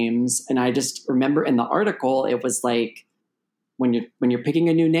choosing names. And I just remember in the article, it was like when you're picking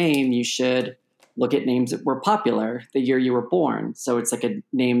a new name, you should look at names that were popular the year you were born. So it's like a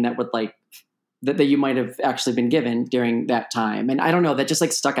name that would like that you might have actually been given during that time. And I don't know, that just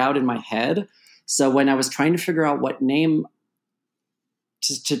like stuck out in my head. So when I was trying to figure out what name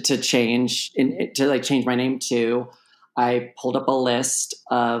to change to like change my name to, I pulled up a list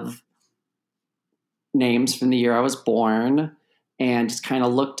of names from the year I was born and just kind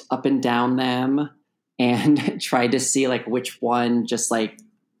of looked up and down them and tried to see like which one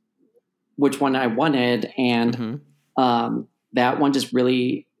I wanted. And that one just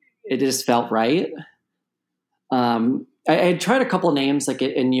really, it just felt right. I had tried a couple names like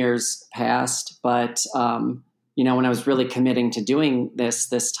in years past, but when I was really committing to doing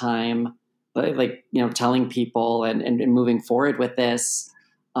this time, telling people and moving forward with this,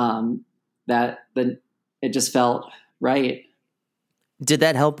 it just felt right. Did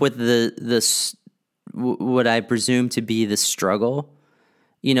that help with what I presume to be the struggle?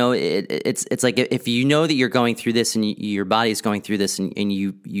 It's like if you know that you're going through this and your body's going through this and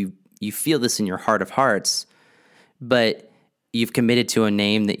you feel this in your heart of hearts, but you've committed to a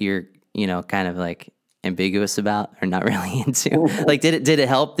name that you're, kind of like ambiguous about or not really into. Like, did it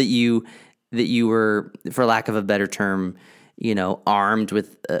help that you were, for lack of a better term, armed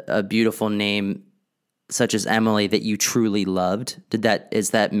with a beautiful name such as Emily that you truly loved? Is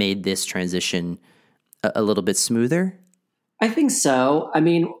that made this transition a little bit smoother? I think so. I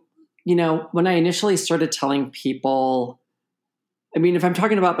mean, when I initially started telling people, I mean, if I'm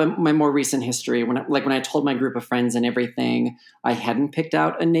talking about my more recent history, when I told my group of friends and everything, I hadn't picked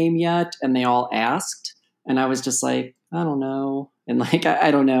out a name yet, and they all asked, and I was just like, I don't know, and like I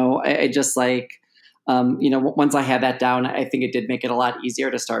don't know. I just like, once I had that down, I think it did make it a lot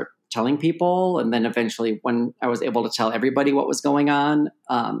easier to start telling people, and then eventually, when I was able to tell everybody what was going on,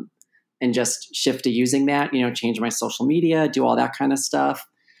 and just shift to using that, change my social media, do all that kind of stuff,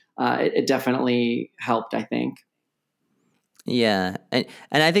 it definitely helped, I think. Yeah. And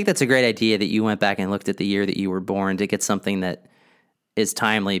I think that's a great idea that you went back and looked at the year that you were born to get something that is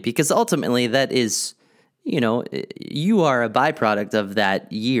timely, because ultimately that is, you are a byproduct of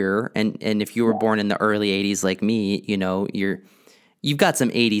that year. And if you were born in the early 80s like me, you've got some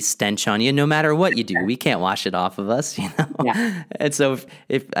 80s stench on you no matter what you do. We can't wash it off of us, Yeah. And so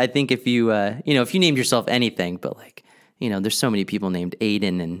if you, if you named yourself anything, but like, there's so many people named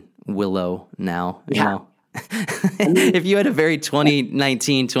Aiden and Willow now, if you had a very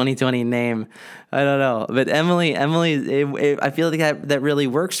 2019, 2020 name, I don't know. But Emily, I feel like that really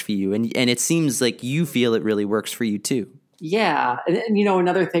works for you. And it seems like you feel it really works for you too. Yeah. And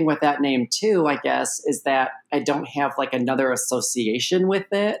another thing with that name too, I guess, is that I don't have like another association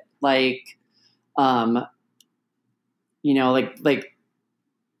with it. Like, like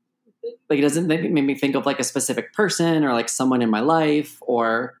it doesn't make me think of like a specific person or like someone in my life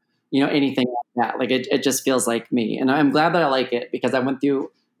or, anything like that. Like it just feels like me. And I'm glad that I like it because I went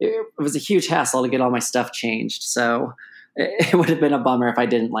through, it was a huge hassle to get all my stuff changed. So it would have been a bummer if I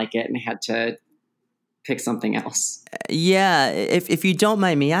didn't like it and had to pick something else. Yeah. If you don't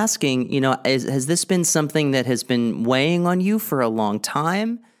mind me asking, has this been something that has been weighing on you for a long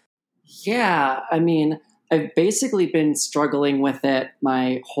time? Yeah. I mean, I've basically been struggling with it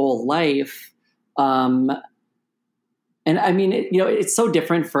my whole life. And I mean, it's so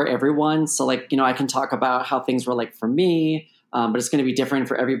different for everyone. So like, I can talk about how things were like for me, but it's going to be different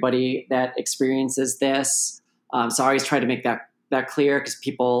for everybody that experiences this. So I always try to make that clear because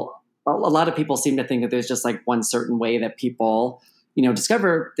a lot of people seem to think that there's just like one certain way that people,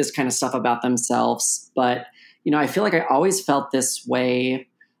 discover this kind of stuff about themselves. But, I feel like I always felt this way.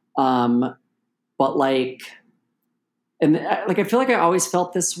 But like, and like, I feel like I always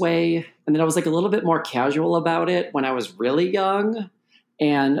felt this way. And then I was like a little bit more casual about it when I was really young.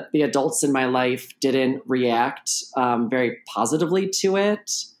 And the adults in my life didn't react very positively to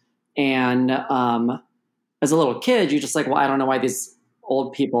it. And as a little kid, you're just like, well, I don't know why these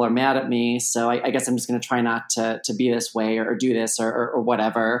old people are mad at me. So I guess I'm just going to try not to be this way or do this or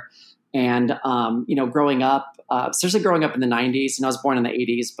whatever. And, growing up, especially growing up in the 90s, I was born in the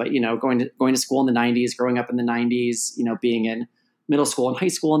 80s, but, going to school in the 90s, growing up in the 90s, being in middle school and high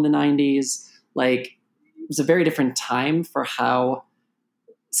school in the 90s, like it was a very different time for how,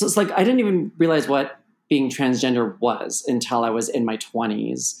 so it's like, I didn't even realize what being transgender was until I was in my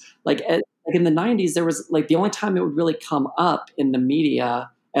 20s. Like in the 90s, there was like the only time it would really come up in the media,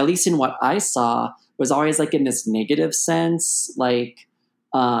 at least in what I saw, was always like in this negative sense, like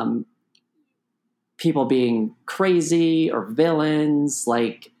people being crazy or villains,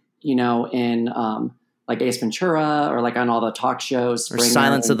 like, in like Ace Ventura or like on all the talk shows. Or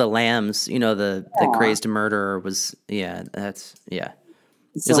Silence of the Lambs, the crazed murderer was, that's.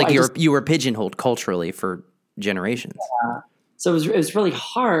 It's So like you were pigeonholed culturally for generations. So it was really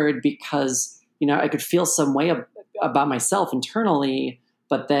hard because, I could feel some way about myself internally,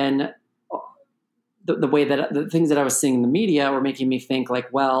 but then the way that the things that I was seeing in the media were making me think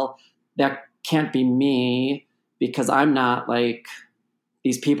like, well, that can't be me because I'm not like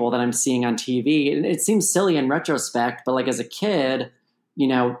these people that I'm seeing on TV. And it seems silly in retrospect, but like as a kid,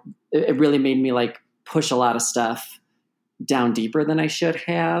 it really made me like push a lot of stuff down deeper than I should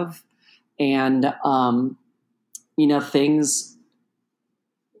have. And, things,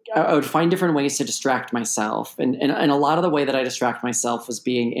 I would find different ways to distract myself. And a lot of the way that I distract myself was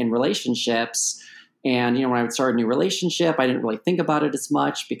being in relationships. And, when I would start a new relationship, I didn't really think about it as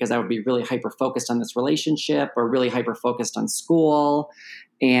much because I would be really hyper-focused on this relationship or really hyper-focused on school.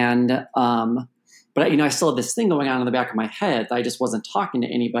 And, but, I still had this thing going on in the back of my head that I just wasn't talking to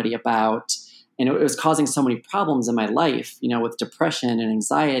anybody about. And it was causing so many problems in my life, with depression and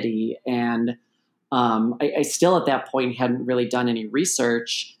anxiety. And I still at that point hadn't really done any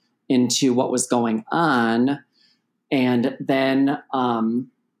research into what was going on. And then,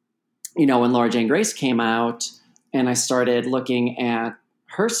 when Laura Jane Grace came out and I started looking at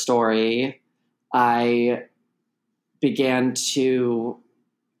her story, I began to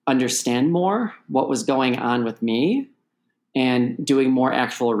understand more what was going on with me and doing more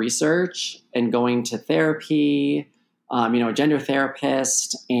actual research and going to therapy, a gender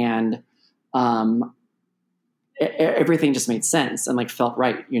therapist, and everything just made sense and like felt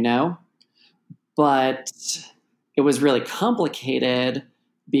right, But it was really complicated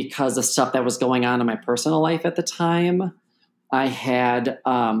because of stuff that was going on in my personal life at the time. I had,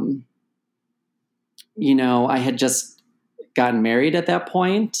 I had just gotten married at that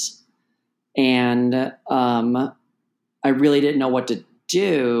point, and I really didn't know what to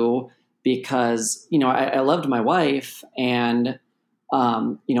do because, I loved my wife and,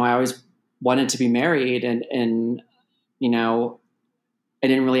 I always wanted to be married and, I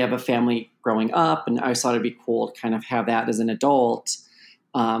didn't really have a family growing up, and I thought it'd be cool to kind of have that as an adult.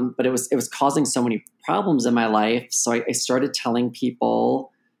 But it was causing so many problems in my life. So I started telling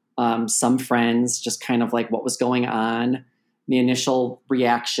people, some friends, just kind of like what was going on. The initial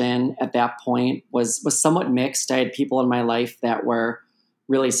reaction at that point was somewhat mixed. I had people in my life that were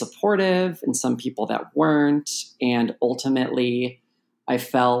really supportive and some people that weren't. And ultimately I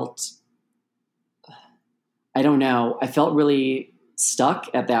felt really stuck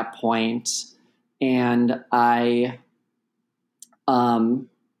at that point. And I, a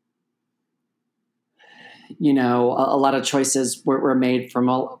lot of choices were made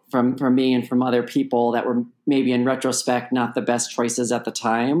from me and from other people that were maybe in retrospect not the best choices at the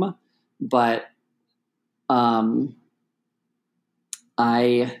time, but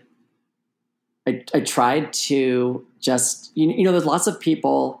I tried to just there's lots of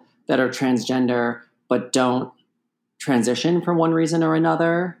people that are transgender but don't transition for one reason or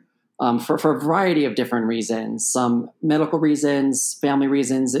another. For a variety of different reasons, some medical reasons, family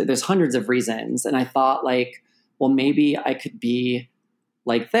reasons, there's hundreds of reasons. And I thought like, well, maybe I could be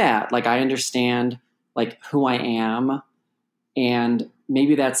like that. Like I understand like who I am, and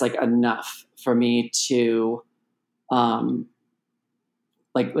maybe that's like enough for me to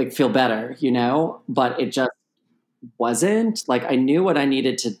like feel better, but it just wasn't. Like I knew what I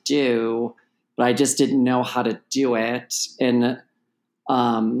needed to do, but I just didn't know how to do it. And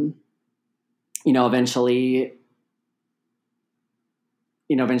eventually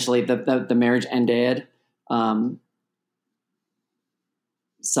the marriage ended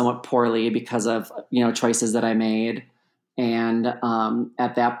somewhat poorly because of, choices that I made. And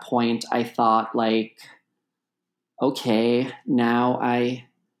at that point I thought like, okay, now I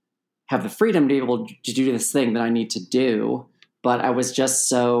have the freedom to be able to do this thing that I need to do. But I was just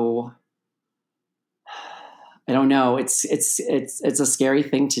so, I don't know, it's a scary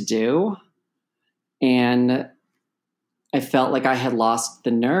thing to do. And I felt like I had lost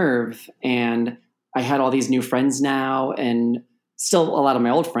the nerve, and I had all these new friends now, and still a lot of my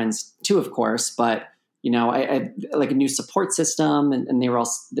old friends too, of course, but I had like a new support system, and they're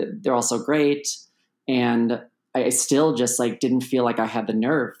all so great. And I still just like didn't feel like I had the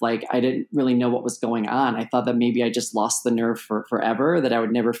nerve. Like I didn't really know what was going on. I thought that maybe I just lost the nerve for forever, that I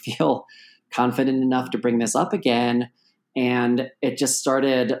would never feel confident enough to bring this up again. And it just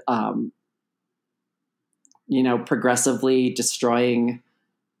started, progressively destroying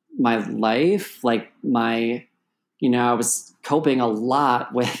my life. Like I was coping a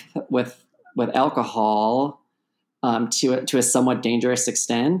lot with alcohol, to a somewhat dangerous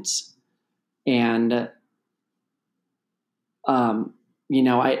extent. And, I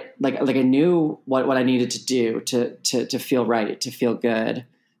knew what I needed to do to feel right, to feel good.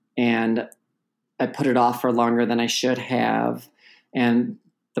 And I put it off for longer than I should have. And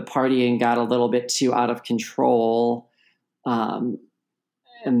the partying got a little bit too out of control. And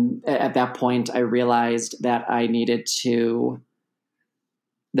at that point I realized that I needed to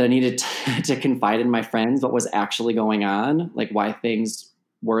to confide in my friends what was actually going on, like why things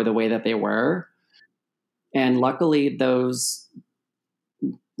were the way that they were. And luckily those,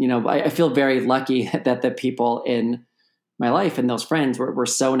 I feel very lucky that the people in my life and those friends were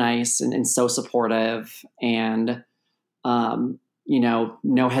so nice and so supportive, and,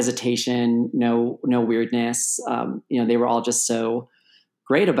 no hesitation, no weirdness. They were all just so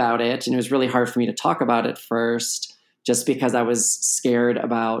great about it. And it was really hard for me to talk about it first, just because I was scared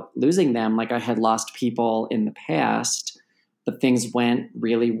about losing them. Like I had lost people in the past, but things went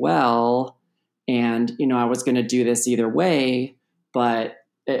really well. And, I was going to do this either way, but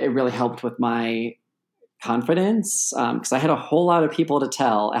it really helped with my confidence, because I had a whole lot of people to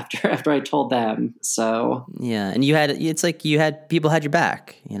tell after I told them. So yeah, and it's like people had your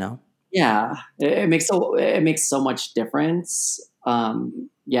back, Yeah, it makes so much difference.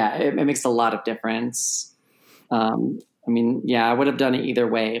 It makes a lot of difference. I would have done it either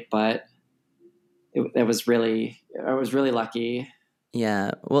way, but I was really lucky.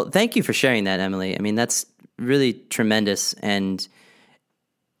 Yeah. Well, thank you for sharing that, Emily. I mean, that's really tremendous, and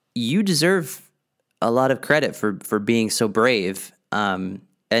you deserve a lot of credit for being so brave. And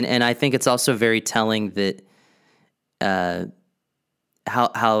I think it's also very telling that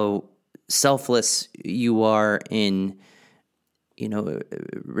how selfless you are in,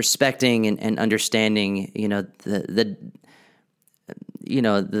 respecting and understanding, the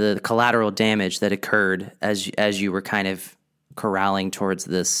collateral damage that occurred as you were kind of corralling towards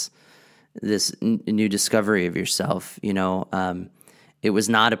this new discovery of yourself. It was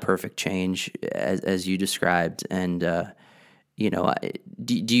not a perfect change as you described. And,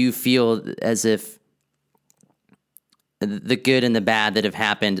 do you feel as if the good and the bad that have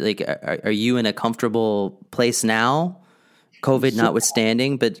happened, like, are you in a comfortable place now, COVID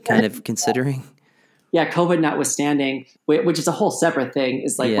notwithstanding, but kind of considering? Yeah, COVID notwithstanding, which is a whole separate thing,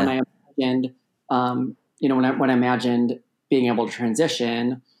 is like when I imagined, when I imagined being able to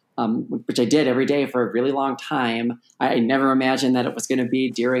transition, which I did every day for a really long time. I never imagined that it was going to be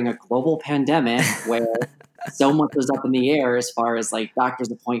during a global pandemic where so much was up in the air as far as like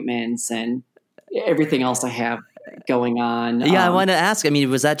doctor's appointments and everything else I have going on. Yeah, I want to ask, I mean,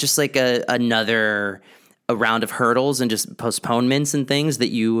 was that just like another round of hurdles and just postponements and things that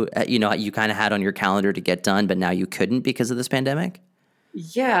you kind of had on your calendar to get done, but now you couldn't because of this pandemic?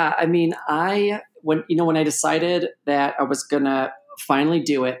 Yeah. I mean, when I decided that I was going to finally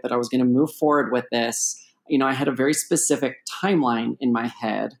do it, that I was going to move forward with this, I had a very specific timeline in my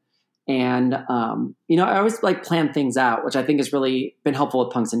head. And, I always like plan things out, which I think has really been helpful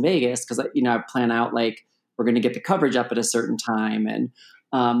with Punks in Vegas. Cause I plan out like, we're going to get the coverage up at a certain time. And,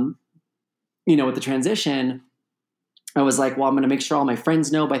 with the transition, I was like, well, I'm going to make sure all my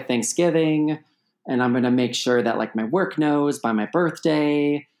friends know by Thanksgiving, and I'm going to make sure that like my work knows by my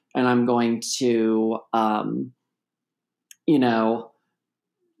birthday. And I'm going to,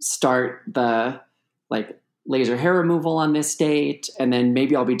 start the like laser hair removal on this date. And then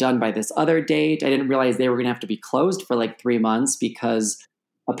maybe I'll be done by this other date. I didn't realize they were going to have to be closed for like 3 months because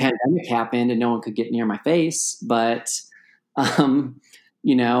a pandemic happened and no one could get near my face. But,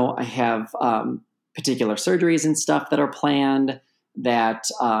 I have particular surgeries and stuff that are planned that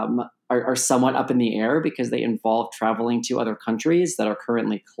are somewhat up in the air because they involve traveling to other countries that are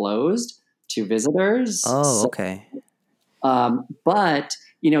currently closed to visitors. Oh, okay. But,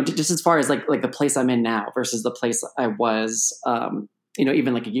 just as far as like the place I'm in now versus the place I was,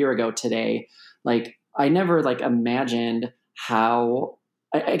 even like a year ago today, like I never like imagined how,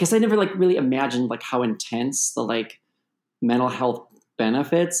 I guess I never like really imagined like how intense the like mental health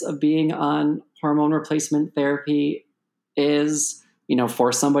benefits of being on hormone replacement therapy is,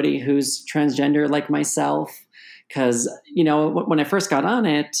 for somebody who's transgender like myself. because, when I first got on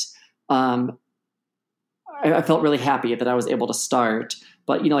it, I felt really happy that I was able to start.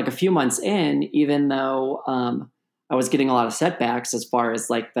 But, like a few months in, even though I was getting a lot of setbacks as far as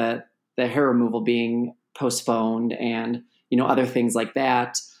like the hair removal being postponed and, other things like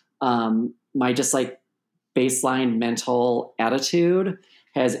that, my just like baseline mental attitude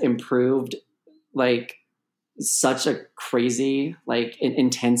has improved like such a crazy, like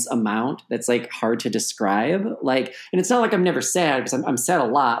intense amount that's like hard to describe. Like, and it's not like I'm never sad, because I'm sad a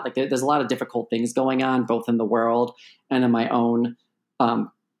lot. Like there's a lot of difficult things going on, both in the world and in my own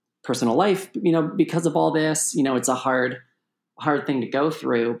personal life, because of all this. It's a hard thing to go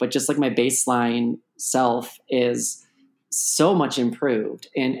through, but just like my baseline self is so much improved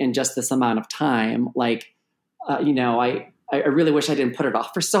in just this amount of time. Like, I really wish I didn't put it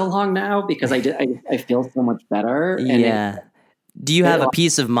off for so long now, because I feel so much better. Yeah. Do you have a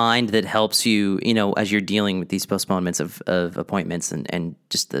peace of mind that helps you, as you're dealing with these postponements of appointments and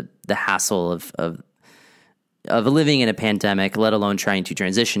just the hassle of living in a pandemic, let alone trying to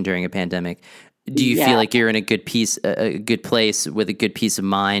transition during a pandemic? Do you feel like you're in a good place with a good peace of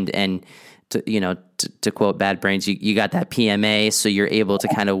mind? And to quote Bad Brains, you got that PMA, so you're able to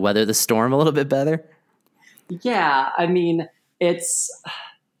kind of weather the storm a little bit better? Yeah, I mean, I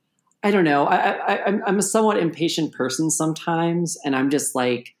don't know. I'm a somewhat impatient person sometimes, and I'm just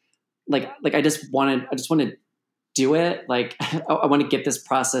like I just want to do it. Like I want to get this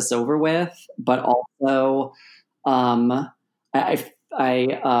process over with, but also,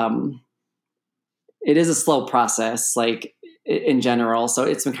 it is a slow process, like in general. So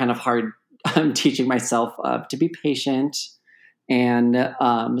it's been kind of hard. I'm teaching myself to be patient, and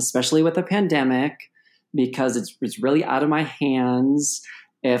especially with the pandemic, because it's really out of my hands.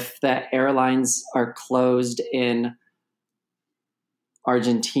 If the airlines are closed in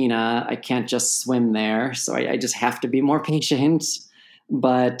Argentina, I can't just swim there. So I just have to be more patient.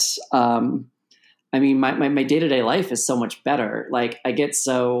 But I mean, my day-to-day life is so much better. Like I get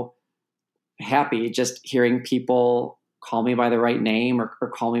so happy just hearing people call me by the right name or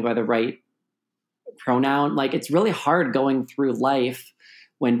call me by the right pronoun. Like it's really hard going through life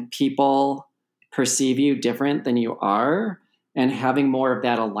when people perceive you different than you are, and having more of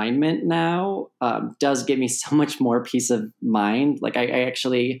that alignment now does give me so much more peace of mind. Like I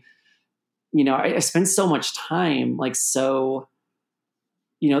actually, I spend so much time like, so,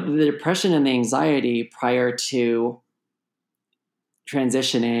 the depression and the anxiety prior to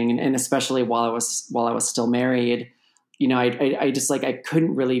transitioning, and especially while I was still married, I just like, I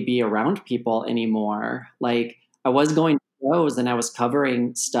couldn't really be around people anymore. Like I was going to shows and I was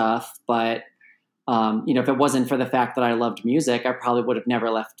covering stuff, but if it wasn't for the fact that I loved music, I probably would have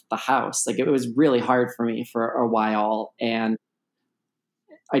never left the house. Like it was really hard for me for a while. And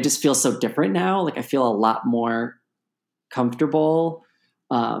I just feel so different now. Like I feel a lot more comfortable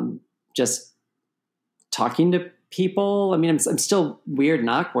just talking to people. I mean, I'm still weird and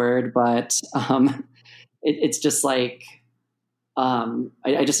awkward, but it's just like,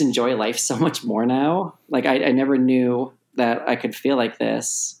 I just enjoy life so much more now. Like I never knew that I could feel like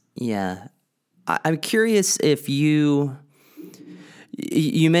this. Yeah. I'm curious if you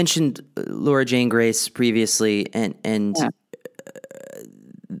mentioned Laura Jane Grace previously, and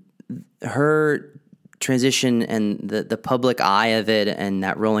her transition and the public eye of it, and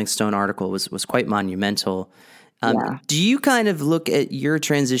that Rolling Stone article was quite monumental. Do you kind of look at your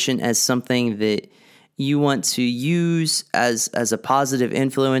transition as something that you want to use as a positive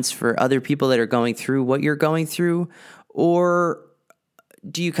influence for other people that are going through what you're going through, or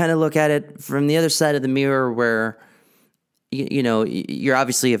do you kind of look at it from the other side of the mirror where, you're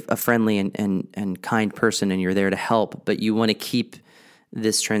obviously a friendly and kind person and you're there to help, but you want to keep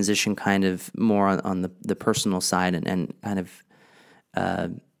this transition kind of more on the personal side and kind of,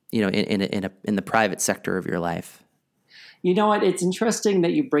 in the private sector of your life? You know what? It's interesting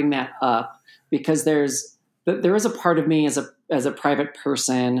that you bring that up, because there is a part of me as a private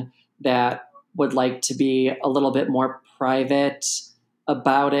person that would like to be a little bit more private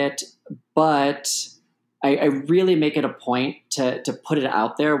about it, but I really make it a point to put it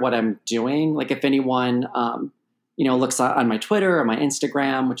out there, what I'm doing. Like if anyone, looks on my Twitter or my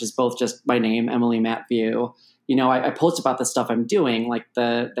Instagram, which is both just my name, Emily Matview, I post about the stuff I'm doing, like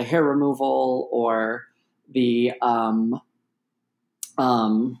the hair removal or the, now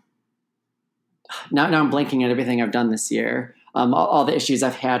I'm blanking at everything I've done this year. All the issues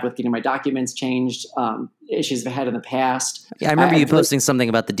I've had with getting my documents changed, issues I've had in the past. Yeah, I remember you posting something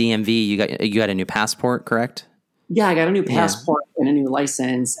about the DMV. You got a new passport, correct? Yeah, I got a new passport and a new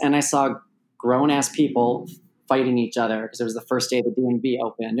license, and I saw grown ass people fighting each other because it was the first day the DMV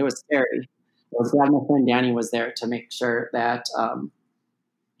opened. It was scary. I was glad my friend Danny was there to make sure that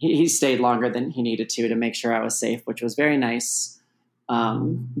he stayed longer than he needed to make sure I was safe, which was very nice.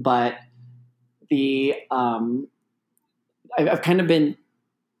 But I've kind of been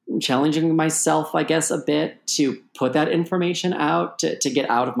challenging myself, I guess, a bit to put that information out, to get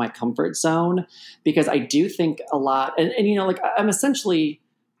out of my comfort zone, because I do think a lot, and like I'm essentially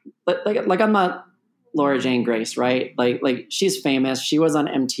like I'm not Laura Jane Grace, right? Like she's famous. She was on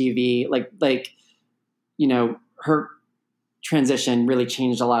MTV. Like her transition really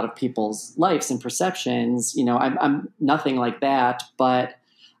changed a lot of people's lives and perceptions. I'm nothing like that, but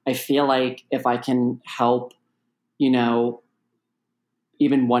I feel like if I can help,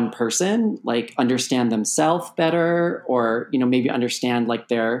 even one person like understand themselves better, or maybe understand like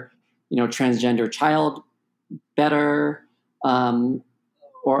their transgender child better,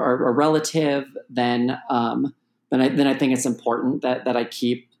 or a relative, then I think it's important that I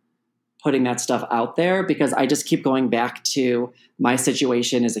keep putting that stuff out there, because I just keep going back to my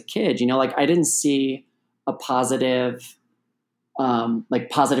situation as a kid. Like I didn't see a positive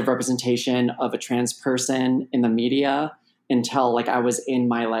representation of a trans person in the media until like I was in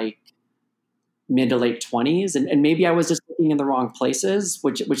my like mid to late 20s, and maybe I was just looking in the wrong places,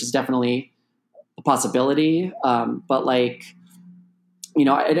 which is definitely a possibility. But like,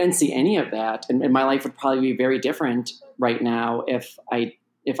 I didn't see any of that, and my life would probably be very different right now if I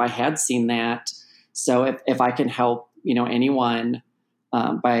had seen that. So if I can help anyone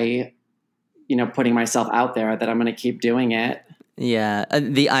by putting myself out there, that I'm going to keep doing it. Yeah.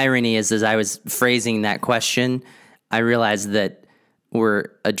 The irony is, as I was phrasing that question, I realized that we're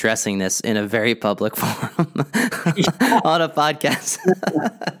addressing this in a very public forum on a podcast.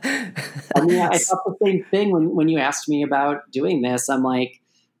 I mean, I thought the same thing when you asked me about doing this. I'm like,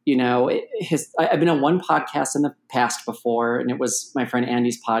 I've been on one podcast in the past before, and it was my friend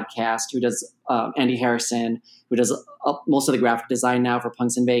Andy's podcast, who does Andy Harrison, who does most of the graphic design now for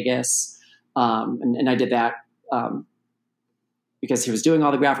Punks in Vegas. And I did that because he was doing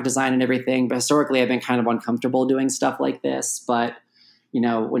all the graphic design and everything. But historically, I've been kind of uncomfortable doing stuff like this. But,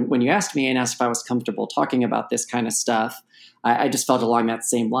 when you asked me and asked if I was comfortable talking about this kind of stuff, I just felt along that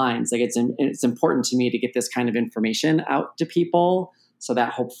same lines. Like it's important to me to get this kind of information out to people, so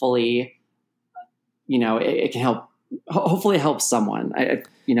that hopefully, it can help. Hopefully, it helps someone. If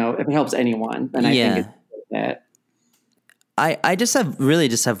it helps anyone, then I think it's that. I just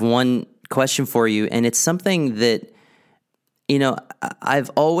have one question for you, and it's something that I've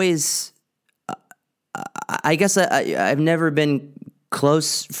always, I guess I've never been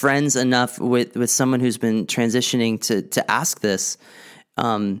close friends enough with someone who's been transitioning to ask this.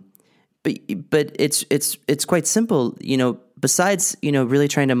 But it's quite simple, besides, really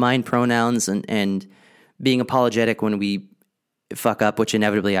trying to mind pronouns and being apologetic when we fuck up, which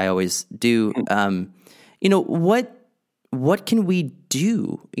inevitably I always do. What can we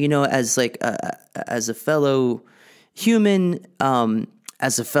do, as like, as a fellow human,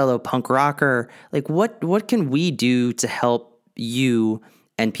 as a fellow punk rocker, like what can we do to help you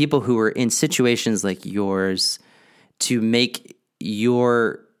and people who are in situations like yours to make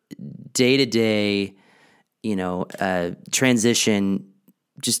your day-to-day, transition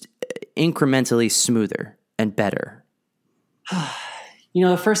just incrementally smoother and better?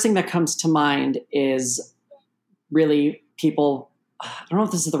 The first thing that comes to mind is really people, I don't know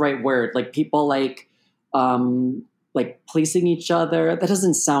if this is the right word, like people like policing each other. That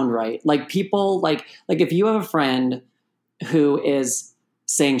doesn't sound right. Like people like if you have a friend who is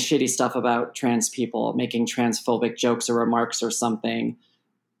saying shitty stuff about trans people, making transphobic jokes or remarks or something,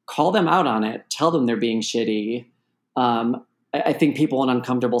 call them out on it. Tell them they're being shitty. I think people in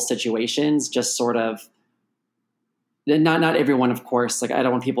uncomfortable situations just sort of, not everyone, of course, like I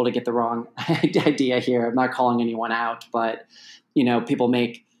don't want people to get the wrong idea here. I'm not calling anyone out, but people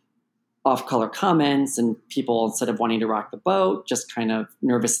make off-color comments, and people, instead of wanting to rock the boat, just kind of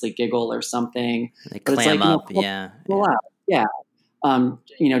nervously giggle or something. They clam up. Yeah.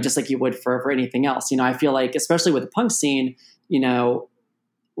 Just like you would for anything else. I feel like, especially with the punk scene, we're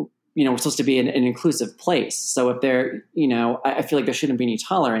supposed to be an inclusive place. So if there, I feel like there shouldn't be any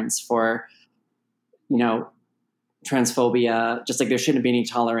tolerance for, transphobia, just like there shouldn't be any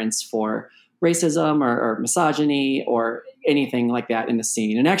tolerance for racism or misogyny or anything like that in the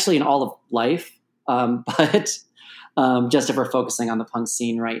scene, and actually in all of life. But just if we're focusing on the punk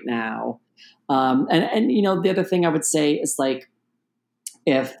scene right now. And the other thing I would say is like,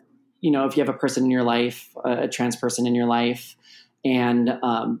 if you have a person in your life, a trans person in your life, and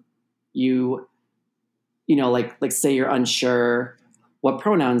like say you're unsure what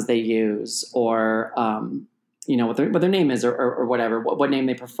pronouns they use, or what their name is, or whatever, what name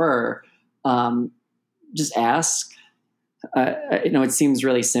they prefer, just ask. It seems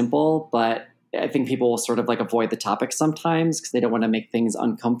really simple, but I think people will sort of like avoid the topic sometimes because they don't want to make things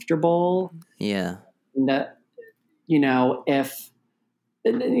uncomfortable. Yeah. And, if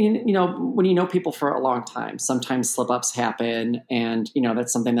when you know people for a long time, sometimes slip-ups happen, and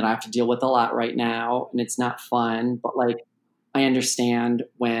that's something that I have to deal with a lot right now, and it's not fun, but like I understand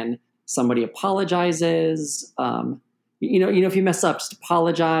when somebody apologizes. If you mess up, just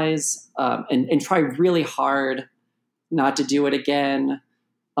apologize, and try really hard not to do it again.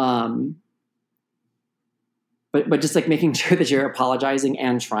 But just like making sure that you're apologizing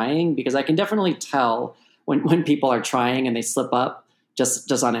and trying, because I can definitely tell when people are trying and they slip up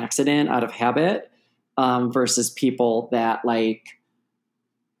just on accident out of habit, versus people that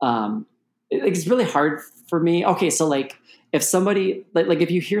it's really hard for me. Okay. So like if somebody, like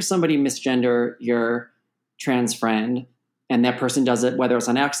if you hear somebody misgender your trans friend and that person does it, whether it's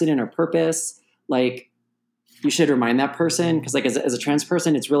on accident or purpose, like you should remind that person. Cause like as a trans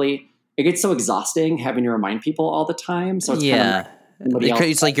person, it gets so exhausting having to remind people all the time. So it's kind of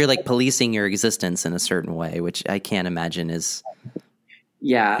it's like you're like policing your existence in a certain way, which I can't imagine is,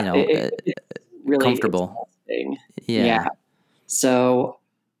 it's really comfortable. Exhausting. Yeah. So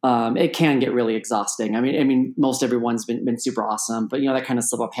it can get really exhausting. I mean, most everyone's been super awesome, but that kind of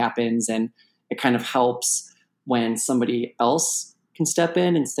slip up happens, and it kind of helps when somebody else can step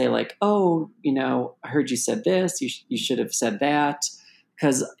in and say like, oh, I heard you said this, you should have said that.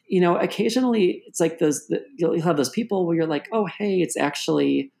 Because, occasionally it's like you'll have those people where you're like, oh, hey, it's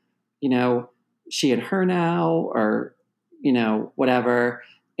actually, she and her now, or, whatever.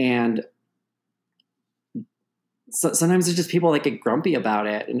 And so sometimes it's just people like get grumpy about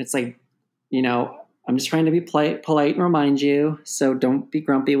it. And it's like, I'm just trying to be polite and remind you. So don't be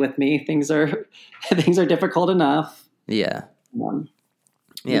grumpy with me. Things are difficult enough. Yeah. Well,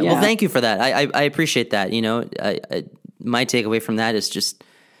 thank you for that. I appreciate that. My takeaway from that is just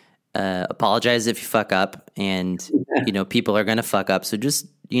apologize if you fuck up, and people are going to fuck up. So just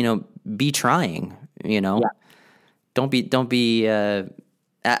be trying. Don't be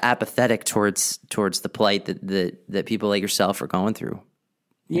apathetic towards the plight that people like yourself are going through.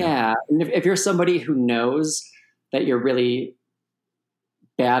 Yeah, and if you're somebody who knows that you're really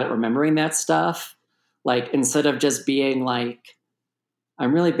bad at remembering that stuff, like instead of just being like,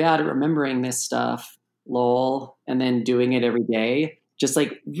 I'm really bad at remembering this stuff, lol, and then doing it every day, just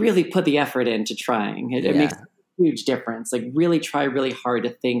like really put the effort into trying. It makes a huge difference. Like really try really hard to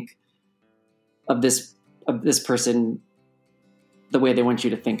think of this person the way they want you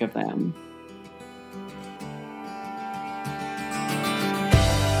to think of them.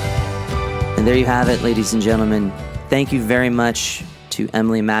 And there you have it, ladies and gentlemen. Thank you very much to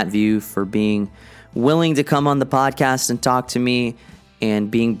Emily Matview for being willing to come on the podcast and talk to me,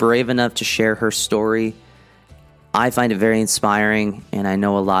 and being brave enough to share her story. I find it very inspiring, and I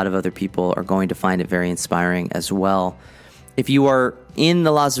know a lot of other people are going to find it very inspiring as well. If you are in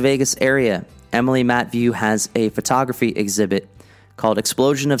the Las Vegas area, Emily Matview has a photography exhibit called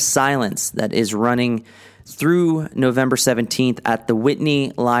Explosion of Silence that is running through November 17th at the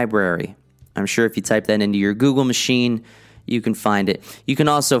Whitney Library. I'm sure if you type that into your Google machine, you can find it. You can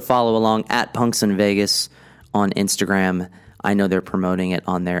also follow along at Punks in Vegas on Instagram. I know they're promoting it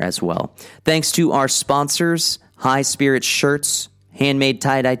on there as well. Thanks to our sponsors, High Spirit Shirts, handmade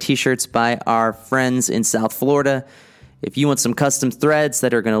tie-dye t-shirts by our friends in South Florida. If you want some custom threads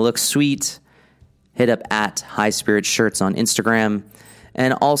that are going to look sweet, hit up at High Spirit Shirts on Instagram.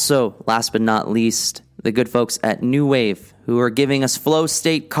 And also, last but not least, the good folks at New Wave, who are giving us Flow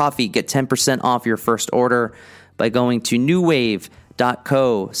State Coffee. Get 10% off your first order by going to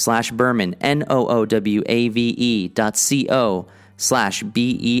newwave.co/Berman,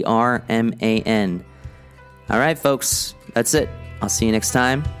 NOOWAVE.co/BERMAN. All right, folks, that's it. I'll see you next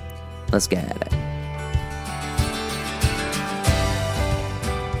time. Let's get at it.